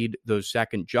people need those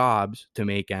second jobs to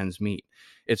make ends meet.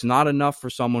 It's not enough for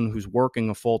someone who's working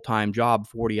a full-time job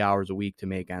 40 hours a week to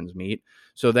make ends meet.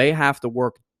 So they have to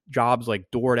work jobs like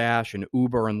DoorDash and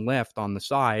Uber and Lyft on the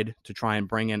side to try and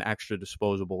bring in extra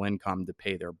disposable income to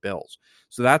pay their bills.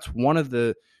 So that's one of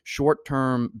the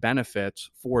short-term benefits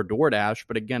for DoorDash.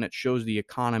 But again, it shows the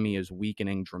economy is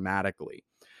weakening dramatically.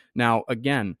 Now,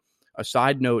 again, a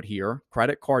side note here,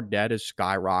 credit card debt is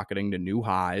skyrocketing to new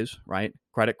highs, right?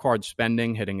 Credit card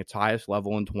spending hitting its highest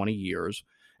level in 20 years.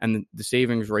 And the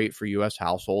savings rate for U.S.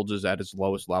 households is at its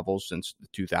lowest levels since the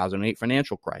 2008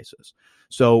 financial crisis.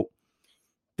 So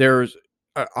there's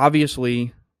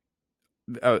obviously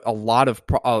a lot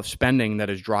of spending that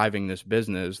is driving this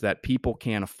business that people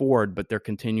can't afford, but they're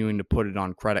continuing to put it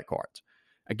on credit cards.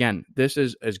 Again, this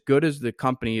is as good as the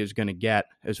company is going to get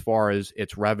as far as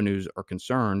its revenues are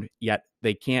concerned, yet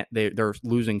they're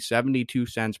losing 72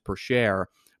 cents per share,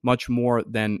 much more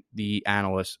than the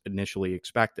analysts initially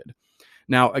expected.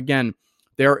 Now, again,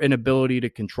 their inability to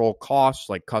control costs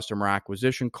like customer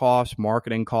acquisition costs,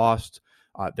 marketing costs,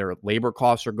 their labor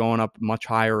costs are going up much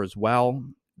higher as well.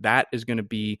 That is going to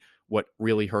be what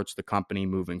really hurts the company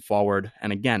moving forward.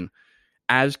 And again,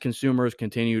 as consumers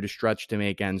continue to stretch to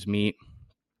make ends meet,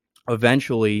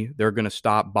 eventually they're going to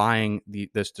stop buying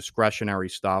this discretionary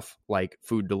stuff like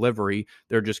food delivery.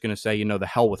 They're just going to say, the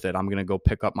hell with it. I'm going to go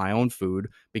pick up my own food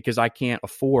because I can't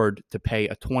afford to pay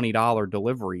a $20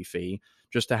 delivery fee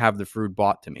just to have the food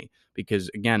bought to me.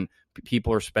 Because again,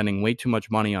 people are spending way too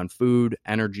much money on food,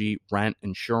 energy, rent,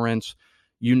 insurance,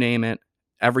 you name it.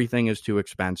 Everything is too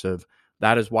expensive.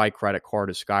 That is why credit card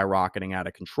is skyrocketing out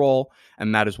of control.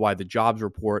 And that is why the jobs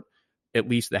report, at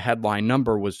least the headline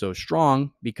number, was so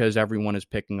strong, because everyone is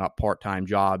picking up part-time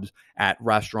jobs at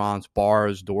restaurants,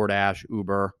 bars, DoorDash,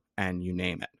 Uber, and you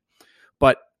name it.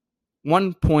 But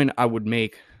one point I would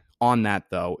make on that,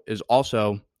 though, is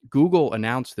also Google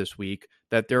announced this week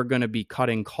that they're going to be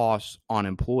cutting costs on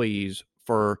employees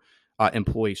for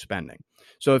employee spending.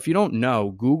 So if you don't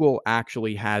know, Google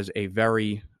actually has a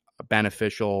very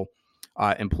beneficial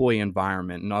employee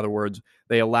environment. In other words,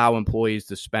 they allow employees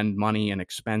to spend money and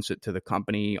expense it to the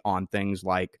company on things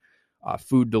like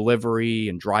food delivery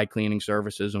and dry cleaning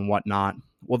services and whatnot.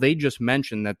 Well, they just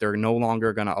mentioned that they're no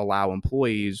longer going to allow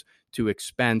employees to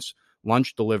expense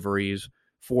lunch deliveries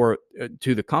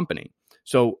to the company.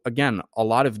 So again, a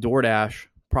lot of DoorDash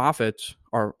profits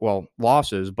are,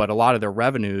 losses, but a lot of their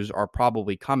revenues are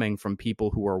probably coming from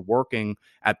people who are working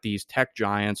at these tech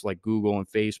giants like Google and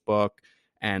Facebook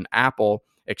and Apple,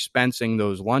 expensing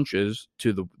those lunches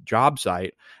to the job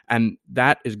site, and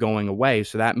that is going away.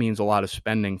 So that means a lot of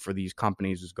spending for these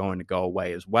companies is going to go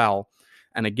away as well.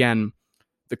 And again,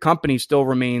 the company still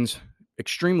remains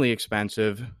extremely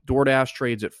expensive. DoorDash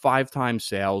trades at 5 times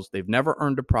sales. They've never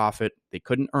earned a profit. They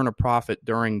couldn't earn a profit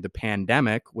during the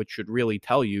pandemic, which should really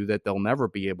tell you that they'll never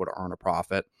be able to earn a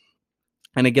profit.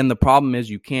 And again, the problem is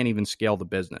you can't even scale the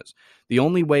business. The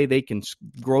only way they can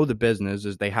grow the business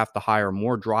is they have to hire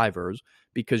more drivers,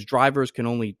 because drivers can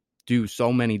only do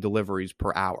so many deliveries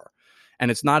per hour. And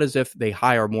it's not as if they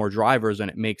hire more drivers and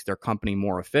it makes their company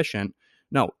more efficient.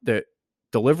 No, the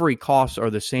delivery costs are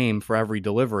the same for every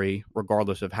delivery,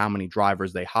 regardless of how many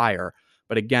drivers they hire.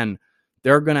 But again,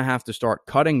 they're going to have to start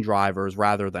cutting drivers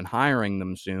rather than hiring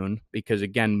them soon, because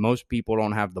again, most people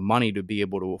don't have the money to be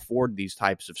able to afford these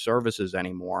types of services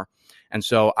anymore. And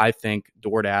so I think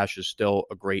DoorDash is still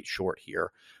a great short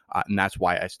here, and that's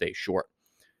why I stay short.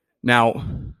 Now,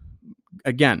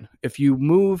 again, if you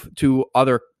move to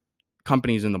other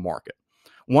companies in the market,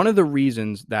 one of the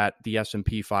reasons that the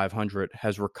S&P 500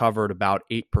 has recovered about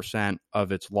 8%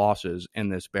 of its losses in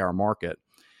this bear market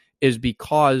is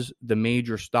because the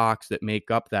major stocks that make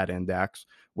up that index,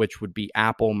 which would be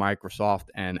Apple, Microsoft,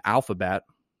 and Alphabet,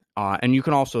 and you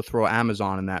can also throw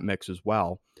Amazon in that mix as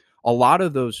well, a lot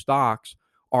of those stocks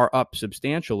are up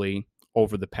substantially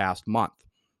over the past month.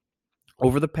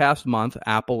 Over the past month,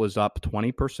 Apple is up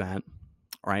 20%,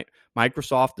 right?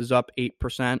 Microsoft is up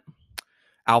 8%.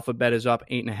 Alphabet is up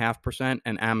 8.5%,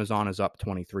 and Amazon is up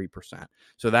 23%.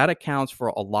 So that accounts for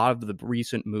a lot of the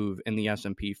recent move in the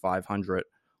S&P 500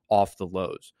 off the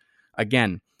lows.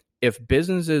 Again, if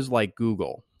businesses like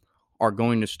Google are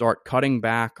going to start cutting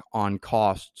back on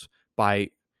costs by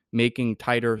making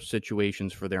tighter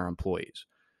situations for their employees,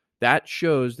 that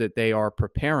shows that they are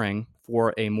preparing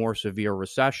for a more severe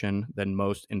recession than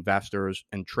most investors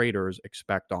and traders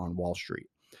expect on Wall Street.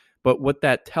 But what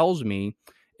that tells me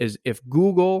is if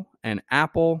Google and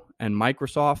Apple and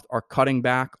Microsoft are cutting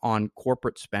back on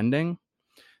corporate spending,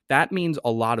 that means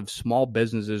a lot of small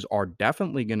businesses are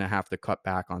definitely going to have to cut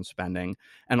back on spending,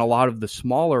 and a lot of the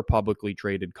smaller publicly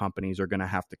traded companies are going to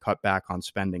have to cut back on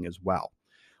spending as well.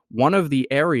 One of the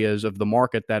areas of the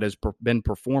market that has been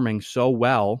performing so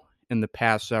well in the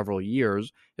past several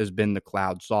years has been the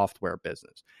cloud software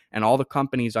business. And all the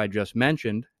companies I just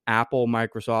mentioned, Apple,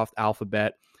 Microsoft,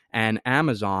 Alphabet, and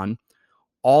Amazon,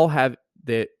 all have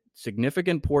the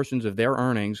significant portions of their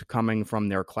earnings coming from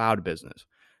their cloud business.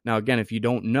 Now, again, if you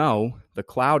don't know, the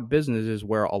cloud business is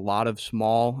where a lot of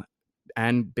small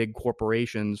and big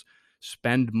corporations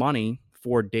spend money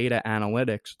for data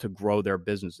analytics to grow their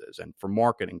businesses and for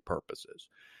marketing purposes.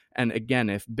 And again,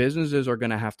 if businesses are going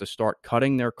to have to start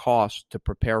cutting their costs to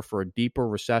prepare for a deeper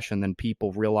recession than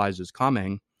people realize is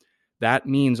coming, that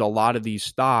means a lot of these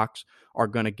stocks are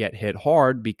going to get hit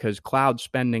hard because cloud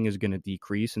spending is going to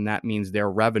decrease, and that means their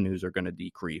revenues are going to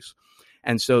decrease.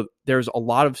 And so there's a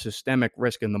lot of systemic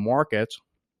risk in the markets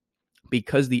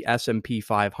because the S&P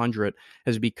 500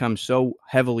 has become so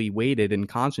heavily weighted and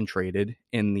concentrated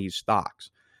in these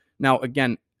stocks. Now,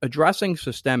 again, addressing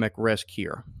systemic risk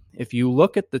here, if you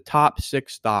look at the top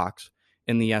 6 stocks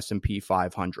in the S&P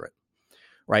 500,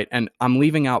 right, and I'm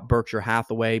leaving out Berkshire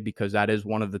Hathaway because that is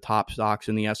one of the top stocks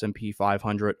in the S&P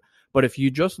 500, but if you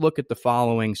just look at the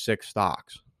following 6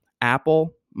 stocks,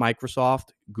 Apple,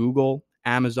 Microsoft, Google,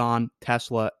 Amazon,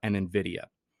 Tesla, and Nvidia.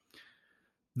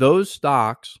 Those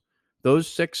stocks, those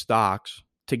 6 stocks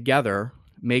together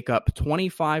make up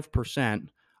 25%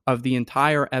 of the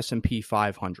entire S&P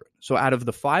 500. So out of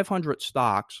the 500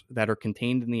 stocks that are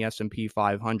contained in the S&P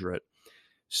 500,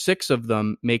 6 of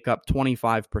them make up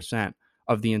 25%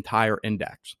 of the entire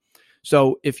index.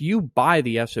 So if you buy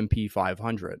the S&P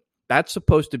 500, that's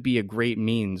supposed to be a great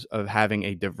means of having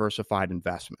a diversified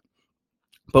investment.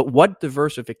 But what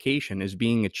diversification is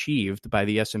being achieved by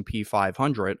the S&P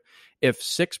 500 if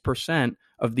 6%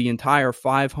 of the entire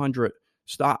 500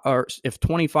 stock, or if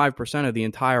 25% of the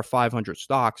entire 500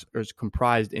 stocks is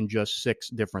comprised in just 6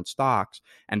 different stocks?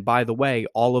 And by the way,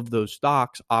 all of those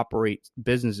stocks operate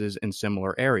businesses in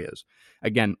similar areas.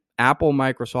 Again, Apple,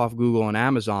 Microsoft, Google, and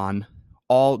Amazon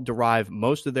all derive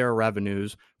most of their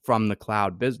revenues from the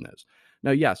cloud business.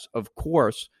 Now, yes, of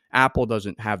course, Apple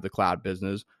doesn't have the cloud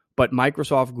business, but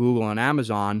Microsoft, Google, and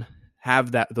Amazon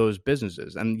have those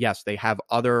businesses. And yes, they have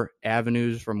other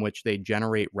avenues from which they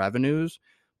generate revenues,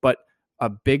 but a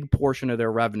big portion of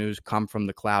their revenues come from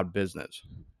the cloud business.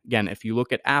 Again, if you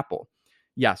look at Apple,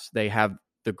 yes, they have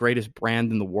the greatest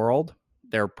brand in the world.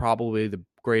 They're probably the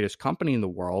greatest company in the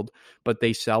world, but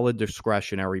they sell a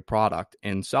discretionary product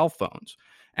in cell phones.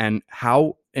 And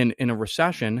how, in a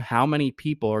recession, how many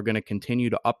people are going to continue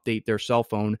to update their cell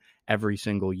phone every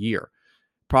single year?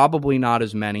 Probably not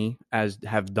as many as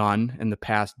have done in the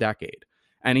past decade.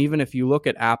 And even if you look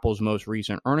at Apple's most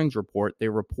recent earnings report, they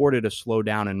reported a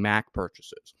slowdown in Mac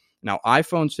purchases. Now,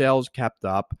 iPhone sales kept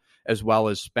up as well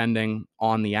as spending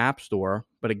on the App Store.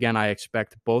 But again, I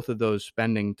expect both of those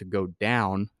spending to go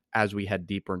down as we head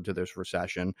deeper into this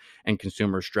recession and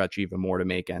consumers stretch even more to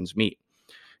make ends meet.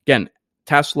 Again,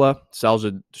 Tesla sells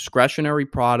a discretionary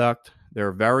product.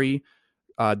 They're very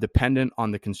dependent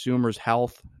on the consumer's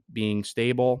health being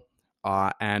stable,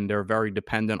 and they're very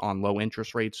dependent on low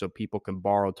interest rates so people can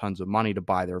borrow tons of money to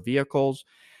buy their vehicles.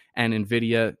 And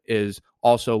Nvidia is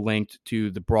also linked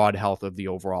to the broad health of the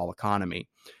overall economy.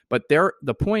 But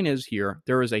the point is here,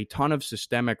 there is a ton of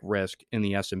systemic risk in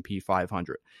the S&P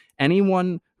 500.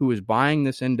 Anyone who is buying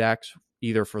this index,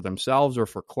 either for themselves or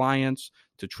for clients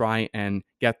to try and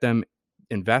get them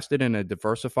invested in a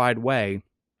diversified way,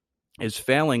 is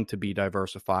failing to be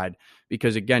diversified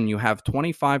because, again, you have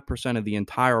 25% of the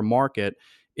entire market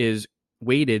is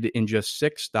weighted in just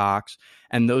 6 stocks,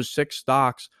 and those 6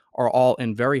 stocks are all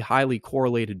in very highly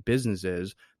correlated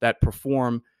businesses that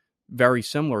perform very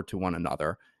similar to one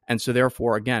another. And so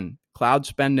therefore, again, cloud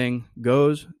spending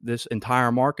goes, this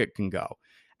entire market can go.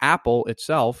 Apple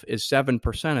itself is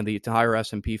 7% of the entire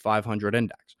S&P 500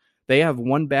 index. They have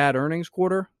one bad earnings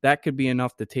quarter, that could be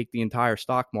enough to take the entire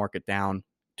stock market down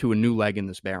to a new leg in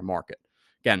this bear market.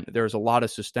 Again, there's a lot of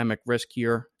systemic risk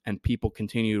here, and people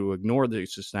continue to ignore the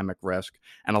systemic risk.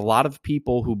 And a lot of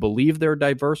people who believe they're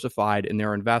diversified in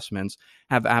their investments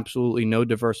have absolutely no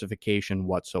diversification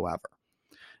whatsoever.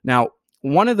 Now,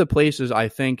 one of the places I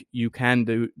think you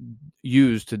can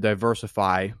use to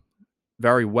diversify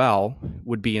very well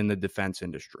would be in the defense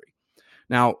industry.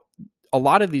 Now, a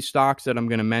lot of these stocks that I'm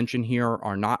going to mention here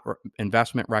are not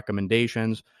investment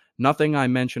recommendations. Nothing I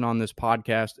mention on this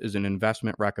podcast is an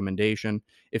investment recommendation.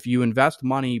 If you invest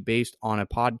money based on a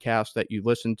podcast that you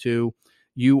listen to,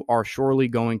 you are surely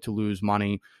going to lose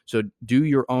money. So do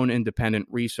your own independent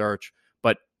research.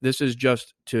 But this is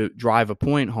just to drive a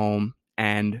point home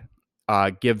and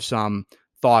give some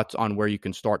thoughts on where you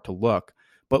can start to look.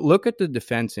 But look at the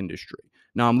defense industry.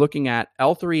 Now I'm looking at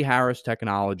L3Harris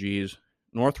Technologies,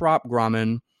 Northrop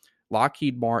Grumman,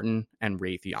 Lockheed Martin, and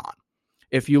Raytheon.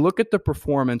 If you look at the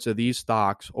performance of these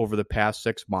stocks over the past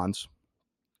 6 months,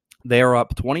 they are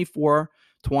up 24,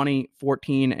 20,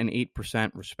 14, and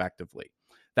 8% respectively.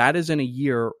 That is in a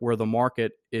year where the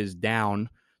market is down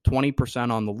 20%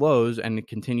 on the lows, and it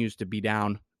continues to be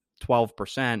down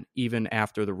 12% even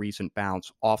after the recent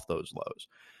bounce off those lows.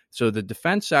 So the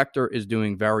defense sector is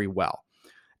doing very well.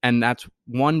 And that's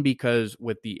one, because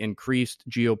with the increased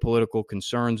geopolitical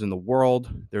concerns in the world,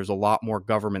 there's a lot more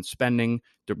government spending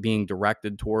being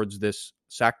directed towards this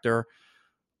sector.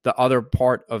 The other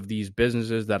part of these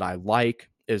businesses that I like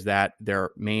is that their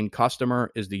main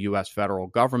customer is the U.S. federal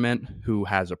government, who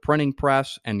has a printing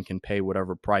press and can pay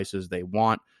whatever prices they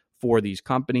want for these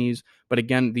companies. But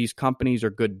again, these companies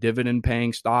are good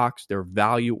dividend-paying stocks. They're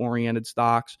value-oriented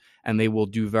stocks, and they will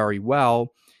do very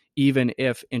well even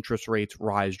if interest rates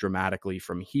rise dramatically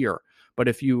from here. But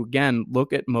if you, again,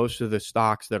 look at most of the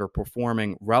stocks that are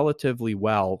performing relatively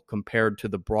well compared to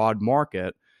the broad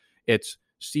market, it's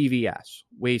CVS,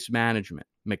 Waste Management,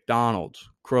 McDonald's,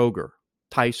 Kroger,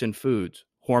 Tyson Foods,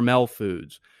 Hormel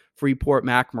Foods,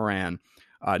 Freeport-McMoRan,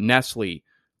 Nestle,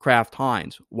 Kraft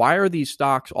Heinz. Why are these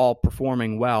stocks all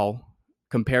performing well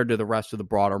compared to the rest of the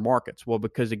broader markets? Well,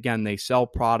 because again, they sell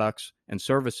products and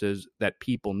services that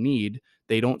people need.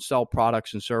 They don't sell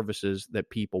products and services that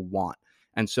people want.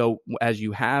 And so as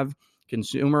you have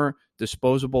consumer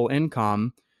disposable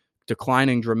income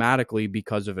declining dramatically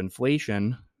because of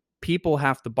inflation, people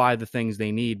have to buy the things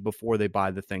they need before they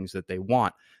buy the things that they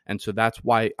want. And so that's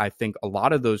why I think a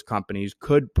lot of those companies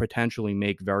could potentially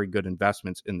make very good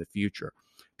investments in the future.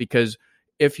 Because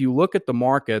if you look at the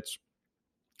markets,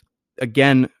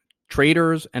 again,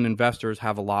 traders and investors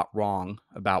have a lot wrong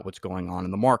about what's going on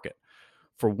in the market.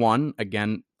 For one,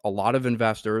 again, a lot of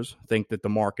investors think that the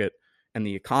market and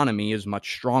the economy is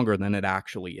much stronger than it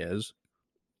actually is.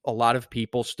 A lot of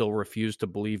people still refuse to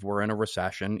believe we're in a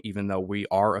recession, even though we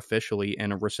are officially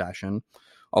in a recession.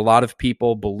 A lot of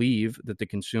people believe that the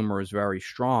consumer is very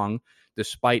strong,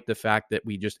 despite the fact that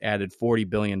we just added $40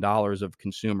 billion of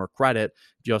consumer credit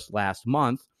just last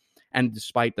month. And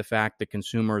despite the fact that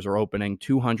consumers are opening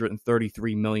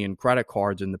 233 million credit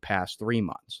cards in the past 3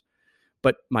 months.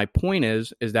 But my point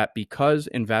is that because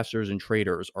investors and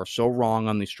traders are so wrong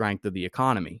on the strength of the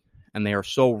economy, and they are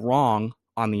so wrong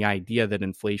on the idea that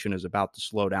inflation is about to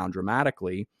slow down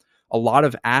dramatically, a lot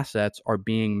of assets are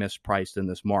being mispriced in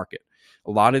this market.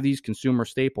 A lot of these consumer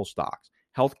staple stocks,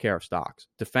 healthcare stocks,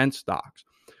 defense stocks,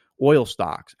 oil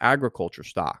stocks, agriculture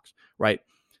stocks, right?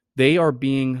 They are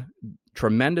being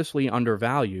tremendously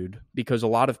undervalued because a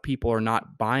lot of people are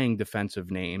not buying defensive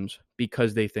names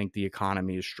because they think the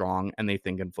economy is strong and they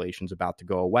think inflation's about to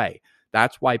go away.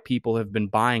 That's why people have been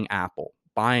buying Apple,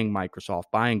 buying Microsoft,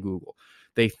 buying Google.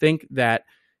 They think that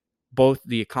both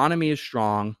the economy is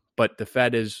strong, but the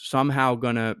Fed is somehow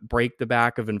going to break the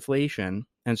back of inflation.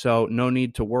 And so no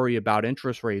need to worry about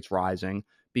interest rates rising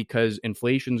because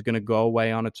inflation's going to go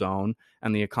away on its own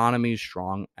and the economy is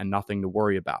strong and nothing to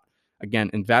worry about.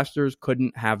 Again, investors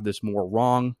couldn't have this more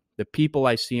wrong. The people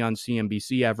I see on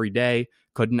CNBC every day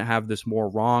couldn't have this more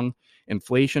wrong.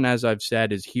 Inflation, as I've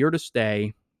said, is here to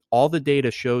stay. All the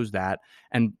data shows that.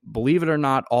 And believe it or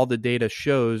not, all the data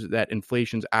shows that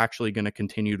inflation's actually going to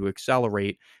continue to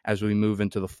accelerate as we move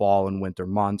into the fall and winter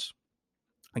months.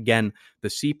 Again, the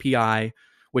CPI,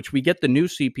 which we get the new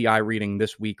CPI reading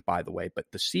this week, by the way, but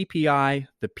the CPI,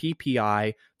 the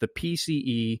PPI, the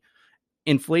PCE,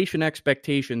 inflation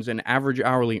expectations and average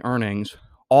hourly earnings,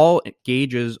 all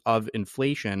gauges of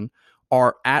inflation,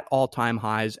 are at all-time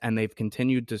highs, and they've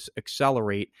continued to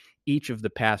accelerate each of the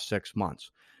past 6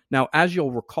 months. Now, as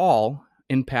you'll recall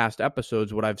in past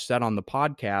episodes, what I've said on the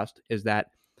podcast is that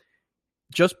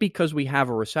just because we have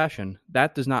a recession,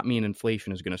 that does not mean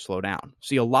inflation is going to slow down.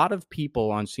 See, a lot of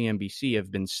people on CNBC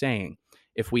have been saying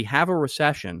if we have a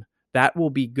recession, that will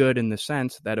be good in the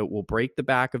sense that it will break the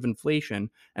back of inflation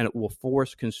and it will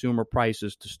force consumer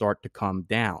prices to start to come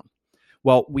down.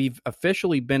 Well, we've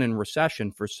officially been in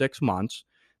recession for 6 months.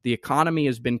 The economy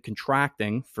has been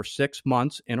contracting for 6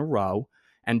 months in a row.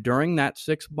 And during that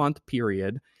 6-month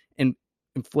period,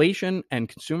 inflation and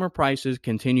consumer prices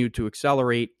continue to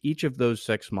accelerate each of those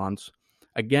 6 months,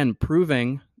 again,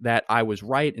 proving that I was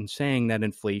right in saying that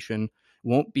inflation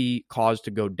won't be caused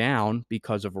to go down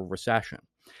because of a recession.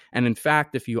 And in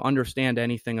fact, if you understand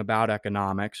anything about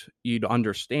economics, you'd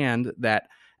understand that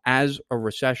as a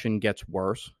recession gets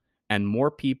worse and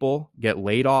more people get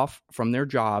laid off from their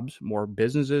jobs, more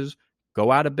businesses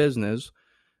go out of business,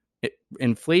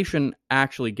 inflation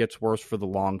actually gets worse for the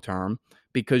long term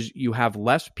because you have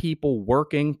less people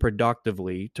working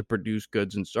productively to produce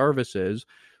goods and services,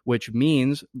 which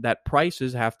means that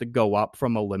prices have to go up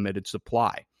from a limited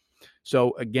supply.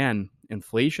 So again,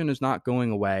 inflation is not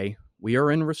going away. We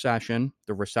are in recession.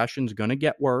 The recession's going to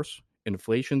get worse.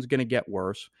 Inflation's going to get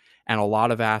worse. And a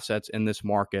lot of assets in this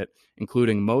market,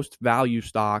 including most value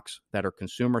stocks that are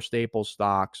consumer staple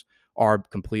stocks, are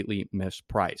completely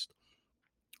mispriced.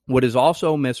 What is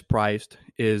also mispriced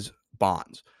is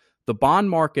bonds. The bond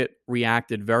market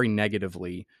reacted very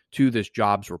negatively to this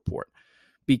jobs report.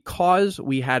 Because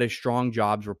we had a strong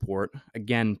jobs report,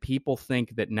 again, people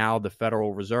think that now the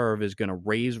Federal Reserve is going to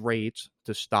raise rates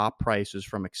to stop prices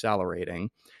from accelerating.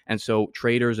 And so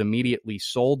traders immediately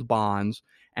sold bonds,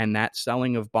 and that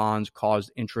selling of bonds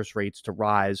caused interest rates to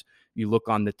rise. You look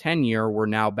on the 10-year, we're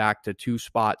now back to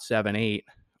 2.78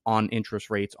 on interest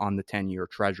rates on the 10-year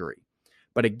Treasury.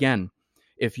 But again,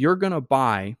 if you're going to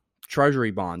buy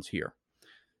Treasury bonds here,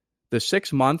 the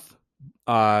 6-month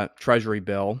Treasury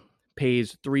bill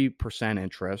pays 3%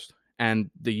 interest,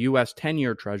 and the U.S.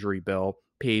 10-year Treasury bill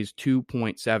pays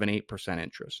 2.78%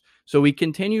 interest. So we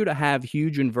continue to have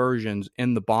huge inversions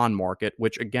in the bond market,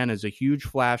 which again is a huge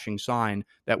flashing sign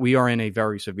that we are in a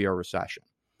very severe recession.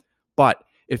 But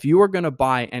if you are going to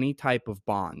buy any type of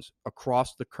bonds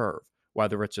across the curve,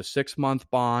 whether it's a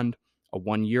 6-month bond, a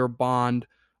 1-year bond,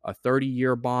 a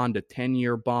 30-year bond, a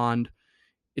 10-year bond,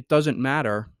 it doesn't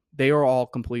matter. They are all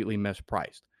completely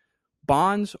mispriced.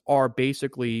 Bonds are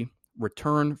basically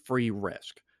return-free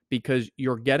risk because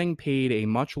you're getting paid a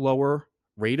much lower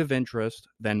rate of interest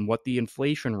than what the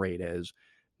inflation rate is,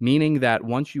 meaning that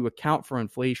once you account for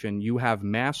inflation, you have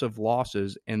massive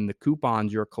losses in the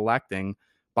coupons you're collecting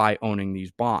by owning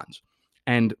these bonds.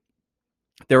 And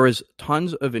there is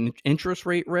tons of interest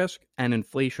rate risk and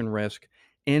inflation risk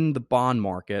in the bond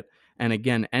market. And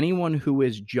again, anyone who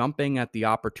is jumping at the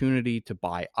opportunity to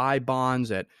buy I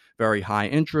bonds at very high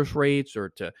interest rates or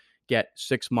to get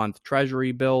 6-month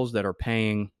Treasury bills that are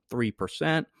paying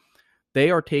 3%, they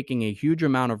are taking a huge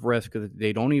amount of risk that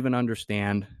they don't even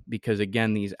understand because,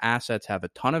 again, these assets have a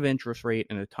ton of interest rate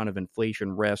and a ton of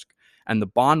inflation risk. And the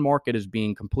bond market is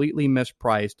being completely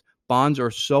mispriced. Bonds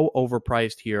are so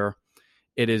overpriced here,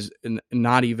 it is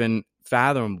not even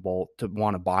fathomable to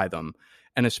want to buy them.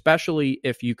 And especially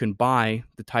if you can buy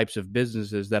the types of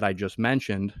businesses that I just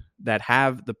mentioned that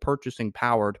have the purchasing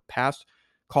power to pass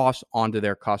costs onto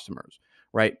their customers,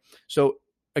 right? So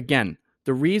again,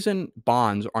 the reason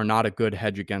bonds are not a good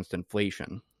hedge against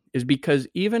inflation is because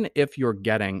even if you're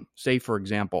getting, say, for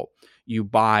example, you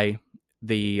buy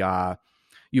a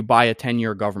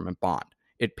 10-year government bond,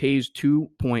 it pays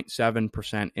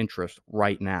 2.7% interest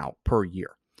right now per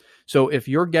year. So if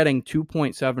you're getting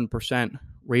 2.7%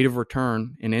 rate of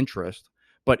return in interest,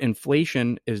 but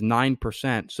inflation is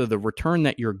 9%, so the return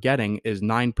that you're getting is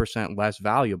 9% less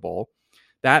valuable,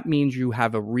 that means you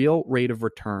have a real rate of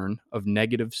return of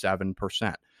negative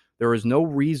 7%. There is no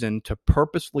reason to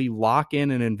purposely lock in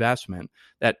an investment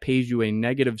that pays you a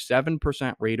negative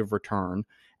 7% rate of return,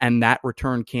 and that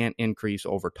return can't increase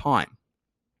over time.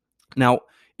 Now,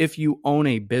 if you own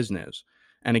a business,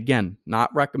 and again,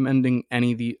 not recommending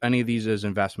any of these as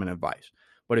investment advice,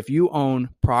 but if you own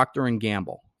Procter &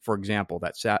 Gamble, for example,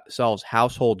 that sells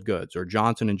household goods, or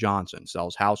Johnson & Johnson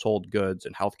sells household goods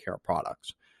and healthcare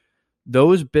products,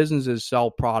 those businesses sell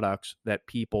products that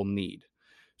people need.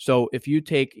 So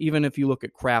even if you look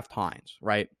at Kraft Heinz,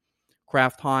 right?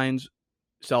 Kraft Heinz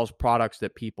sells products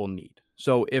that people need.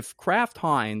 So if Kraft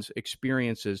Heinz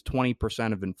experiences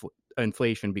 20% of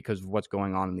inflation because of what's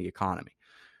going on in the economy,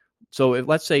 so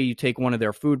let's say you take one of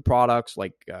their food products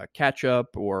like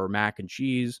ketchup or mac and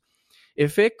cheese,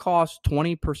 if it costs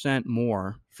 20%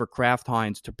 more for Kraft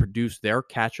Heinz to produce their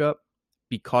ketchup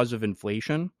because of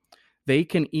inflation, they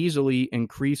can easily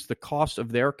increase the cost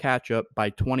of their ketchup by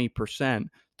 20%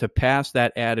 to pass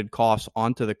that added cost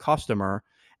onto the customer,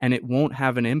 and it won't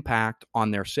have an impact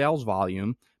on their sales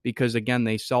volume because, again,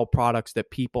 they sell products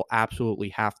that people absolutely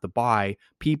have to buy.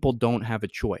 People don't have a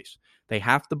choice. They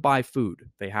have to buy food.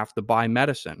 They have to buy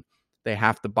medicine. They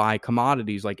have to buy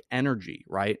commodities like energy,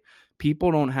 right?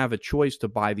 People don't have a choice to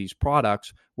buy these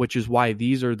products, which is why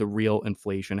these are the real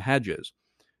inflation hedges.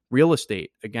 Real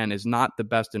estate, again, is not the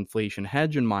best inflation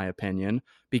hedge, in my opinion,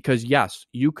 because yes,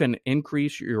 you can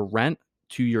increase your rent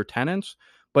to your tenants,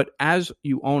 but as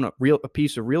you own a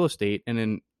piece of real estate in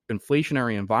an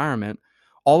inflationary environment,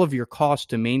 all of your costs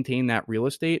to maintain that real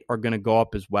estate are going to go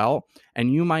up as well,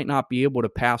 and you might not be able to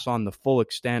pass on the full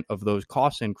extent of those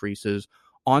cost increases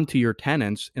onto your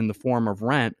tenants in the form of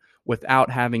rent without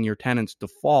having your tenants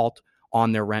default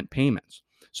on their rent payments.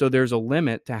 So there's a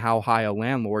limit to how high a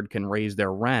landlord can raise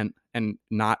their rent and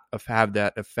not have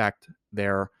that affect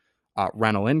their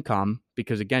rental income,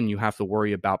 because, again, you have to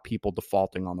worry about people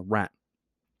defaulting on the rent.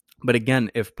 But again,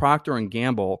 if Procter &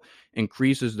 Gamble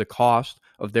increases the cost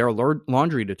of their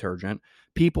laundry detergent,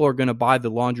 people are going to buy the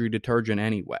laundry detergent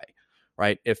anyway,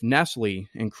 right? If Nestle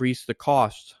increased the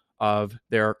cost of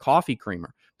their coffee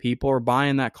creamer, people are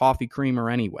buying that coffee creamer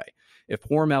anyway. If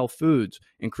Hormel Foods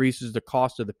increases the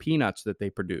cost of the peanuts that they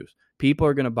produce, people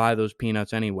are going to buy those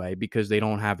peanuts anyway because they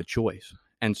don't have a choice.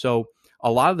 And so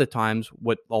a lot of the times,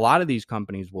 what a lot of these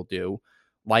companies will do,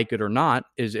 like it or not,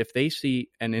 is if they see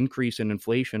an increase in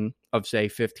inflation of, say,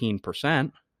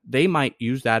 15%, they might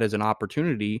use that as an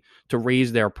opportunity to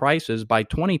raise their prices by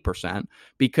 20%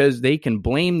 because they can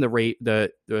blame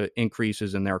the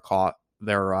increases in their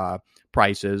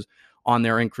prices on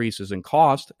their increases in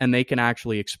cost, and they can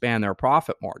actually expand their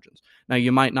profit margins. Now,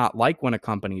 you might not like when a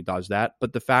company does that,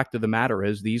 but the fact of the matter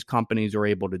is these companies are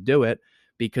able to do it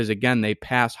because, again, they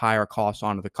pass higher costs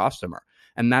on to the customer.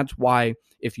 And that's why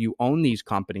if you own these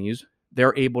companies,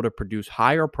 they're able to produce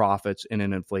higher profits in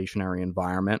an inflationary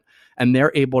environment, and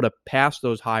they're able to pass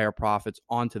those higher profits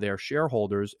onto their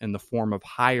shareholders in the form of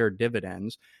higher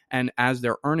dividends. And as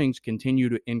their earnings continue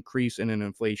to increase in an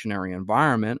inflationary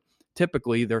environment,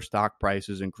 typically their stock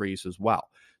prices increase as well.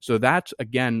 So that's,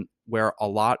 again, where a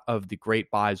lot of the great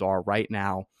buys are right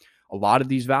now. A lot of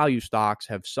these value stocks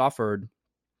have suffered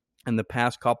in the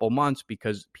past couple months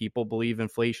because people believe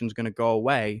inflation is going to go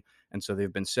away. And so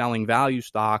they've been selling value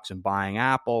stocks and buying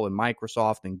Apple and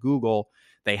Microsoft and Google.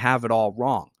 They have it all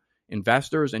wrong.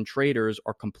 Investors and traders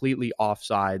are completely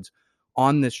offsides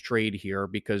on this trade here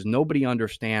because nobody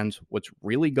understands what's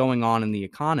really going on in the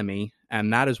economy.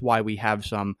 And that is why we have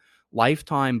some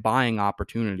lifetime buying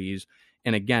opportunities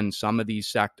in, again, some of these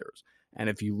sectors. And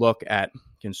if you look at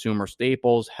consumer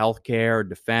staples, healthcare,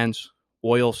 defense,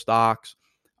 oil stocks,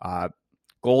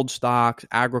 gold stocks,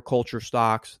 agriculture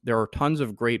stocks, there are tons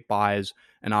of great buys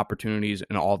and opportunities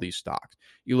in all these stocks.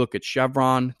 You look at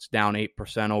Chevron, it's down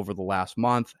 8% over the last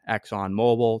month.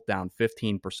 ExxonMobil, down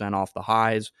 15% off the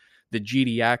highs. The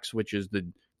GDX, which is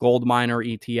the gold miner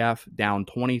ETF, down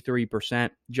 23%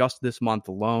 just this month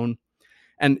alone.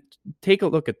 And take a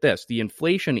look at this. The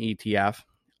inflation ETF,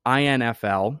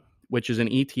 INFL, which is an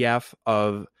ETF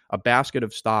of a basket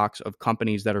of stocks of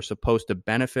companies that are supposed to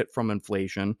benefit from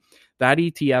inflation. That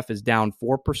ETF is down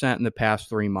 4% in the past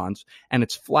 3 months, and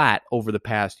it's flat over the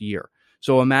past year.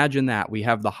 So imagine that. We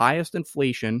have the highest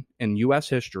inflation in U.S.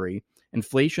 history.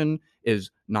 Inflation is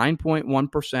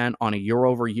 9.1% on a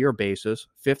year-over-year basis,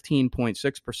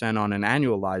 15.6% on an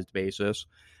annualized basis,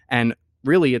 and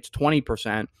really it's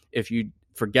 20% if you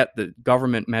forget the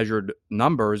government measured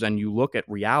numbers and you look at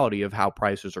reality of how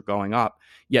prices are going up.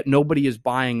 Yet nobody is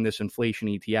buying this inflation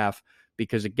ETF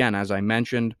because, again, as I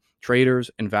mentioned,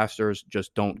 traders, investors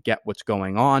just don't get what's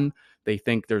going on. They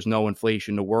think there's no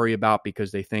inflation to worry about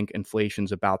because they think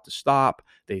inflation's about to stop.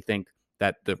 They think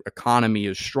that the economy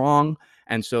is strong.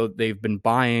 And so they've been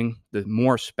buying the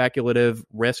more speculative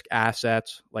risk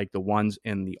assets like the ones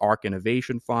in the ARK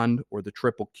Innovation Fund or the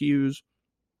triple Qs.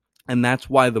 And that's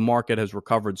why the market has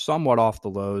recovered somewhat off the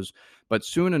lows. But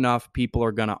soon enough, people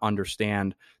are going to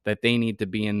understand that they need to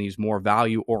be in these more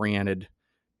value-oriented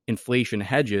inflation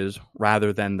hedges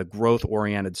rather than the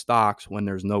growth-oriented stocks when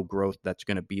there's no growth that's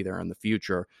going to be there in the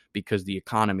future because the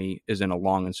economy is in a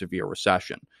long and severe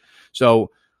recession. So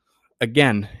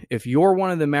again, if you're one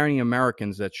of the many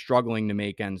Americans that's struggling to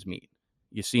make ends meet,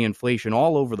 you see inflation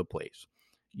all over the place.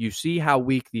 You see how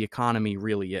weak the economy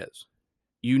really is.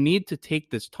 You need to take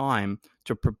this time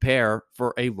to prepare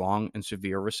for a long and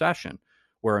severe recession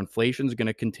where inflation is going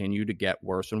to continue to get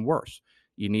worse and worse.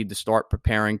 You need to start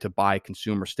preparing to buy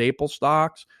consumer staple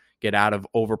stocks, get out of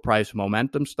overpriced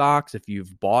momentum stocks. If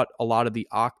you've bought a lot of the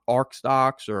ARK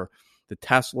stocks or the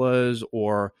Teslas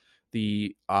or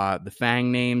the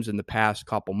FANG names in the past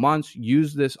couple months.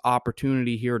 Use this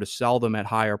opportunity here to sell them at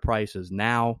higher prices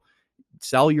now.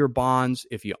 Sell your bonds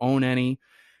if you own any.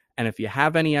 And if you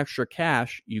have any extra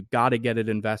cash, you got to get it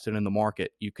invested in the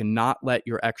market. You cannot let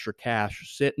your extra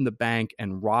cash sit in the bank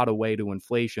and rot away to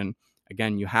inflation.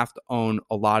 Again, you have to own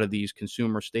a lot of these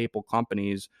consumer staple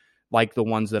companies like the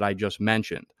ones that I just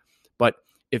mentioned. But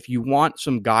if you want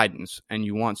some guidance and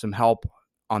you want some help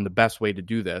on the best way to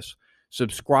do this,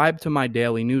 subscribe to my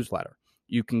daily newsletter.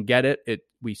 You can get it.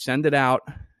 We send it out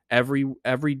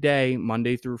every day,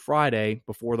 Monday through Friday,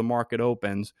 before the market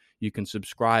opens. You can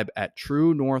subscribe at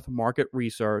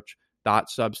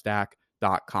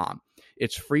truenorthmarketresearch.substack.com.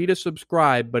 It's free to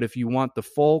subscribe, but if you want the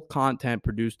full content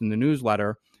produced in the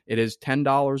newsletter, it is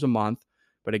 $10 a month.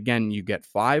 But again, you get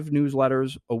 5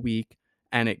 newsletters a week,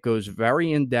 and it goes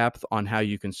very in depth on how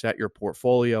you can set your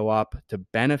portfolio up to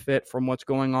benefit from what's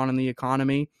going on in the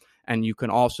economy. And you can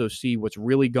also see what's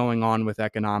really going on with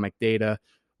economic data.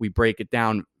 We break it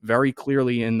down very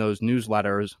clearly in those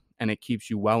newsletters, and it keeps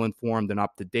you well informed and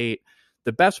up to date.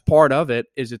 The best part of it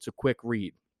is it's a quick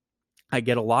read. I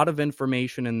get a lot of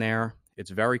information in there.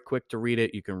 It's very quick to read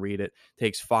it. You can read it. It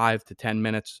takes 5 to 10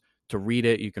 minutes to read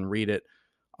it. You can read it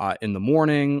in the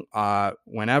morning,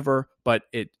 whenever, but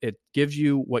it gives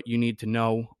you what you need to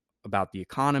know about the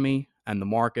economy and the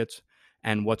markets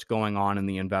and what's going on in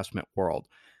the investment world.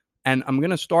 And I'm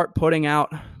going to start putting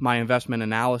out my investment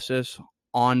analysis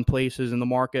on places in the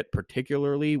market,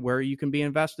 particularly where you can be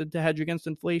invested to hedge against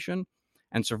inflation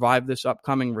and survive this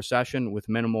upcoming recession with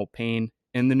minimal pain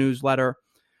in the newsletter.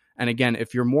 And again,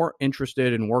 if you're more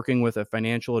interested in working with a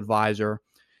financial advisor,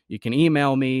 you can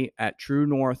email me at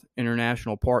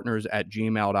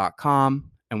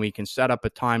truenorthinternationalpartners@gmail.com, and we can set up a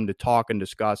time to talk and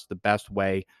discuss the best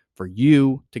way for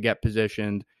you to get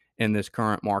positioned in this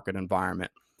current market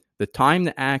environment. The time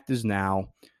to act is now.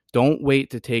 Don't wait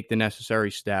to take the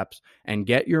necessary steps and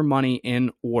get your money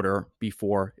in order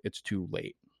before it's too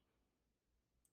late.